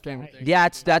 Yeah,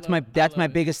 that's my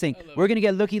biggest thing. We're gonna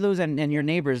get looky-loos and your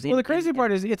neighbors. Well, the crazy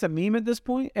part is it's a meme at this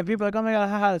point, and people are like, "Oh my god,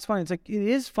 haha, that's funny." It's like, it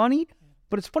is funny,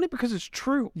 but it's funny because it's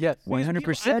true. Yes,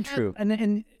 100% true.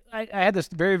 And I had this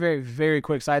very, very, very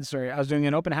quick side story. I was doing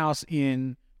an open house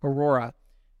in Aurora,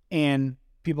 and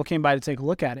people came by to take a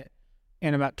look at it.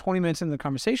 And about 20 minutes into the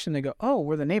conversation, they go, "Oh,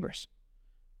 we're the neighbors."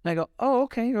 And I go, "Oh,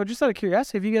 okay. Well, just out of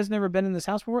curiosity, have you guys never been in this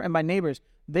house before?" And by neighbors,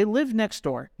 they live next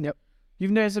door. Yep. You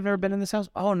guys have never been in this house?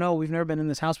 "Oh, no, we've never been in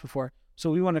this house before. So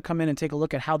we want to come in and take a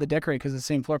look at how they decorate because it's the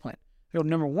same floor plan." I go,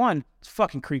 number one, it's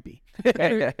fucking creepy.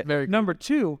 Very Number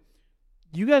two,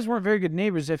 you guys weren't very good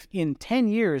neighbors if in 10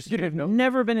 years you've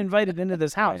never been invited into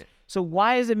this house. Right. So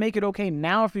why does it make it okay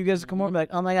now for you guys to come over and be like,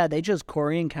 oh my God, they chose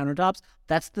Korean countertops?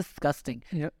 That's disgusting.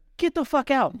 Yep. Get the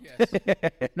fuck out.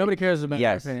 Nobody cares about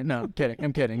Yes. your opinion. No, I'm kidding.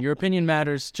 I'm kidding. Your opinion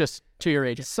matters just to your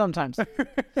agent. Sometimes.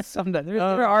 Sometimes.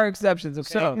 There are exceptions,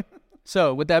 okay?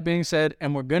 So with that being said,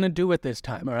 and we're going to do it this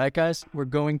time, all right, guys? We're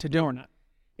going to do it.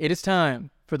 It is time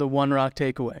for the One Rock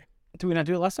takeaway. Did we not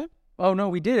do it last time? Oh, no,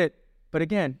 we did it. But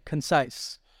again,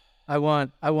 concise. I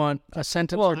want a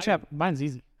sentence. Well, Chap, mine's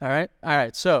easy. All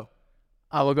right. So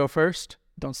I will go first.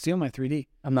 Don't steal my 3D.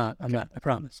 I'm not. I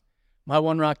promise. My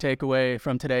One Rock takeaway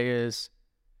from today is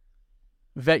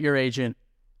vet your agent,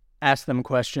 ask them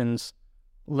questions,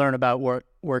 learn about what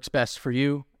works best for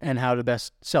you and how to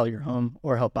best sell your home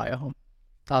or help buy a home.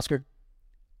 Oscar?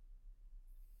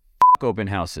 Open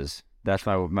houses. That's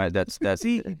that's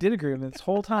See, he did agree with me this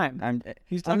whole time.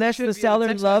 Unless the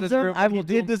seller loves them, I will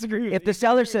disagree with If the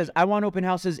seller says, I want open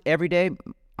houses every day,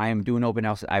 I am doing open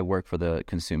houses. I work for the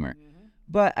consumer.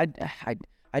 But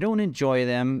I don't enjoy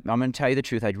them. I'm going to tell you the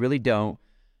truth. I really don't.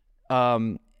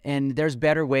 And there's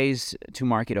better ways to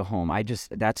market a home.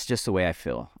 That's just the way I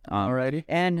feel. Alrighty.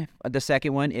 And the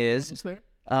second one is,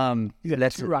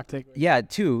 Let's two rock takeaways. yeah,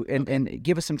 two, and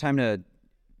give us some time to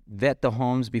vet the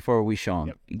homes before we show them.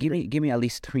 Yep. Give me at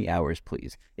least 3 hours,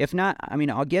 please. If not, I mean,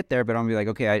 I'll get there, but I'll be like,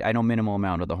 okay, I know minimal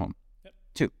amount of the home.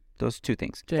 Yep. Those two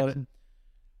things. Jason.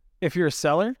 If you're a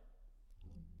seller,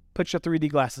 put your 3D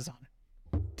glasses on.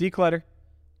 Declutter,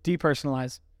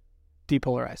 depersonalize,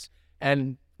 depolarize.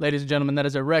 And ladies and gentlemen, that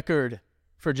is a record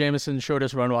for Jameson's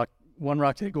shortest One Rock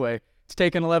takeaway. It's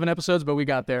taken 11 episodes, but we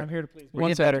got there. I'm here to please.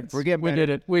 One second. We're getting We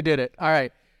better. We did it. All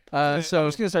right. So I'm just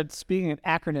going to start speaking in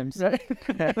acronyms.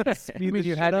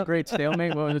 you had a great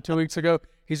stalemate. What was it, 2 weeks ago?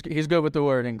 He's good with the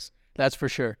wordings. That's for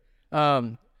sure.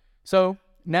 So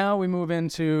now we move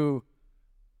into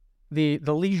the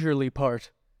leisurely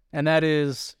part, and that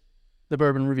is the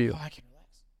bourbon review. I can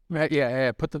relax. Right?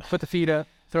 Yeah. Put the feet up,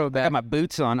 throw it I back. got my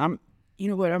boots on. You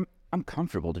know what? I'm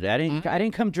comfortable today. I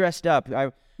didn't come dressed up.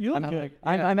 You look good.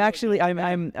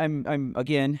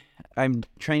 I'm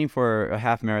training for a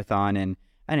half marathon, and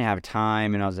I didn't have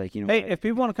time, and I was like, you know, Hey, if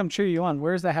people want to come cheer you on,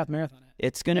 where's that half marathon at?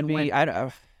 it's gonna and be. when?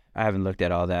 I haven't looked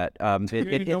at all that. It's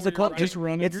the just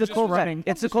running. It's You're the just Colfax. running.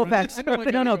 It's the Colfax.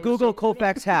 No. Google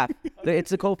Colfax half.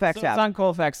 It's the Colfax It's half. on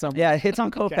Colfax somewhere. Yeah, it's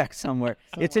on Colfax somewhere.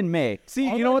 It's in May. See,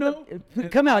 you know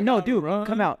what? Come out, no, dude,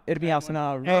 come out. It'll be out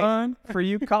soon. Hey, for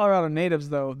you Colorado natives,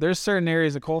 though, there's certain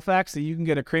areas of Colfax that you can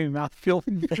get a creamy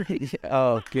mouthfeel.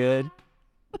 Oh, good,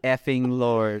 effing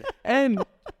Lord. And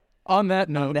on that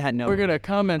note, note. we're gonna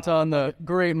comment on the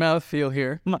great mouthfeel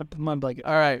here. my blanket.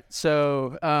 All right,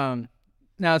 so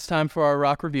now it's time for our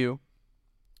rock review.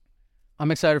 I'm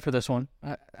excited for this one.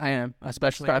 I am,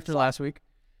 especially after last week.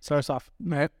 Start us off.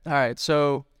 Right. All right.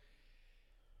 So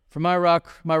for my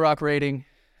rock rating,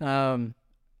 I'm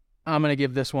gonna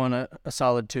give this one a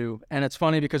solid 2. And it's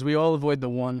funny because we all avoid the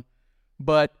 1,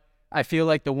 but I feel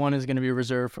like the 1 is gonna be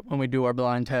reserved for when we do our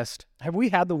blind test. Have we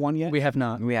had the one yet? We have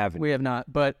not. We haven't. We have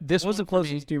not. But this What was the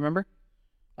closest? Do you remember?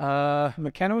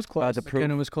 McKenna was close.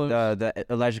 McKenna was close. The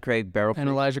Elijah Craig barrel. And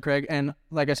Elijah Craig. And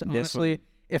like I said, This honestly,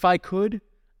 if I could,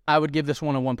 I would give this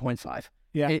one a 1.5.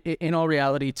 Yeah. In all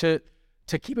reality, to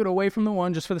keep it away from the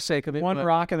 1 just for the sake of it. One but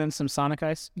rock and then some Sonic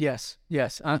Ice. Yes.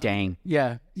 Dang.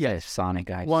 Yeah. Yes. Sonic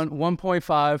guys.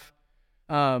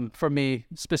 1.5 for me,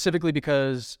 specifically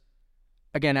because,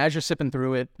 again, as you're sipping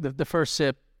through it, the first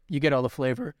sip, you get all the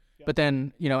flavor. But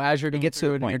then, as you're going gets to through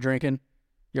the it and point. you're drinking,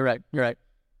 you're right.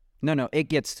 No, it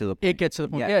gets to the point. It gets to the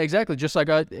point. Yeah. Yeah, exactly. Just like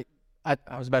I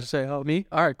was about to say, oh, me?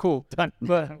 All right, cool. Done.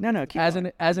 But No, keep as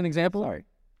going. an example, Sorry.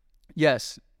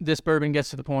 yes, this bourbon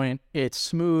gets to the point. It's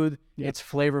smooth. Yep. It's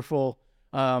flavorful.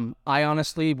 I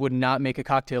honestly would not make a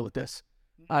cocktail with this.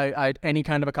 Any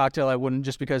kind of a cocktail I wouldn't,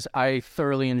 just because I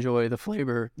thoroughly enjoy the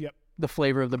flavor. Yep. The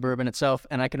flavor of the bourbon itself,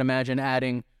 and I can imagine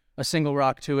adding a single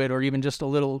rock to it, or even just a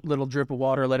little drip of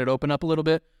water, let it open up a little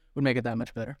bit, would make it that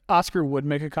much better. Oscar would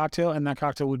make a cocktail, and that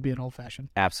cocktail would be an old fashioned.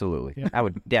 Absolutely. Yeah. I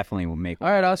would definitely make. All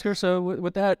right, Oscar. So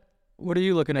with that, what are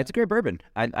you looking at? It's a great bourbon.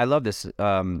 I love this.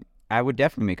 I would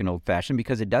definitely make an old fashioned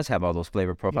because it does have all those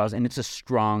flavor profiles, and it's a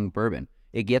strong bourbon.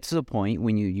 It gets to the point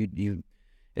when you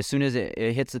as soon as it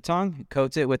hits the tongue,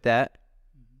 coats it with that.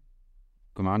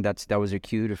 Come on, that was your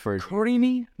cue for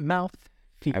Creamy mouth.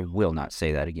 I will not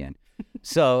say that again.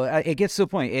 So it gets to the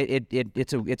point.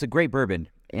 It's a great bourbon,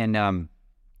 and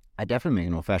I definitely make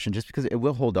an old fashioned just because it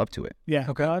will hold up to it. Yeah.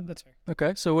 Okay. That's fair.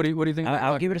 Okay. So what do you think?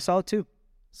 I'll give it a solid 2.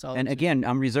 Solid And two. again,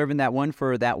 I'm reserving that one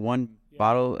for that one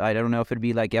bottle, I don't know if it'd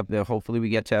be like, hopefully we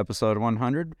get to episode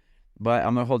 100, but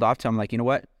I'm going to hold off till I'm like, you know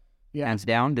what? Yeah. Hands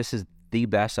down, this is the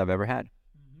best I've ever had.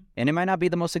 And it might not be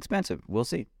the most expensive. We'll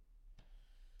see.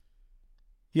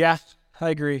 Yeah, I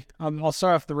agree. I'll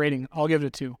start off the rating. I'll give it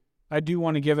a 2. I do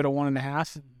want to give it a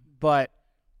 1.5, but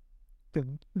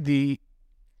the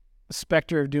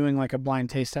specter of doing like a blind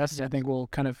taste test, I think will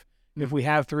kind of, if we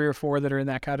have 3 or 4 that are in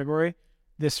that category,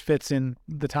 this fits in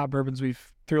the top bourbons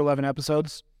through 11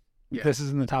 episodes. Yeah. This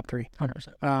is in the top 3.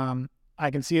 100%. I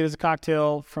can see it as a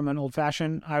cocktail from an old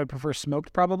fashioned. I would prefer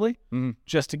smoked probably,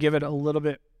 just to give it a little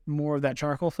bit more of that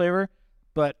charcoal flavor.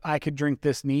 But I could drink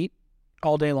this neat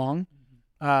all day long.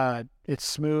 It's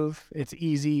smooth. It's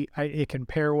easy. It can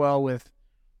pair well with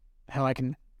how I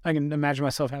can imagine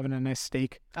myself having a nice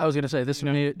steak. I was gonna say this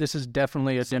is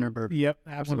definitely a dinner bourbon. Yep,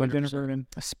 absolutely 100%. dinner bourbon.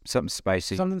 Something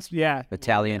spicy.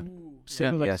 Italian.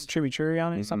 Yeah. Like Yes. chimichurri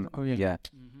on it. Something. Oh yeah. Yeah.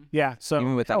 Yeah. So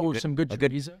Even with some good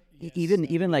chorizo.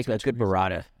 even like a good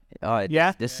burrata.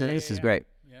 This is great.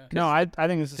 no, I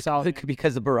think this is solid.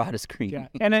 Because the burrata's cream. Yeah,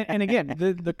 and again,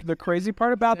 the crazy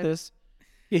part about this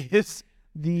is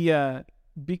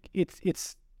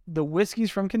it's the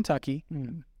whiskeys from Kentucky,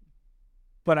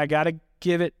 but I gotta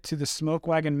give it to the Smoke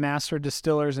Wagon master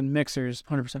distillers and mixers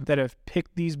 100%. that have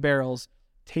picked these barrels,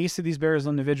 tasted these barrels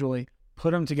individually,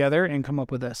 put them together, and come up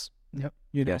with this. Yep.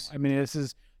 I mean, this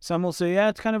is, some will say, yeah,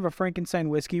 it's kind of a Frankenstein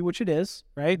whiskey, which it is,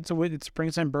 right? So it's a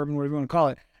Frankenstein bourbon, whatever you want to call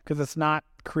it, because it's not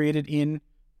created in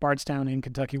Bardstown in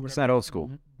Kentucky. It's not old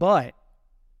school. But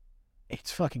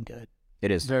it's fucking good. It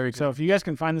is. Very good. So if you guys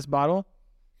can find this bottle,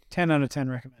 10 out of 10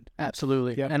 recommend.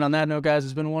 Absolutely. Yep. And on that note, guys,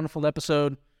 it's been a wonderful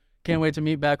episode. Can't wait to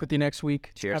meet back with you next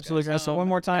week. Cheers. Absolutely. Guys. So one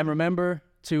more time. And remember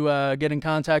to get in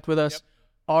contact with us,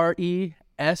 RESOTR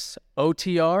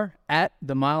at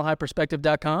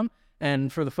themilehighperspective.com.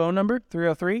 And for the phone number,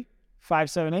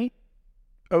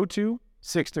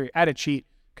 303-578-0263. I had to cheat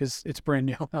because it's brand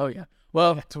new. oh yeah.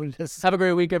 Well, That's what it is. have a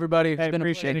great week, everybody. It's Hey, been a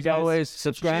appreciate pleasure it, guys. as always.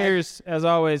 Subscribe. Cheers, as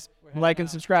always. Like and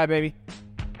subscribe, baby.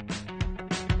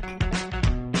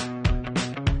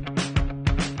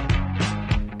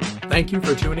 Thank you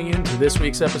for tuning in to this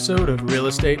week's episode of Real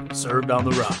Estate Served on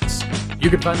the Rocks. You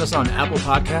can find us on Apple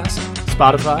Podcasts,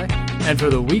 Spotify, and for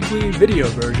the weekly video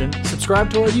version, subscribe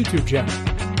to our YouTube channel.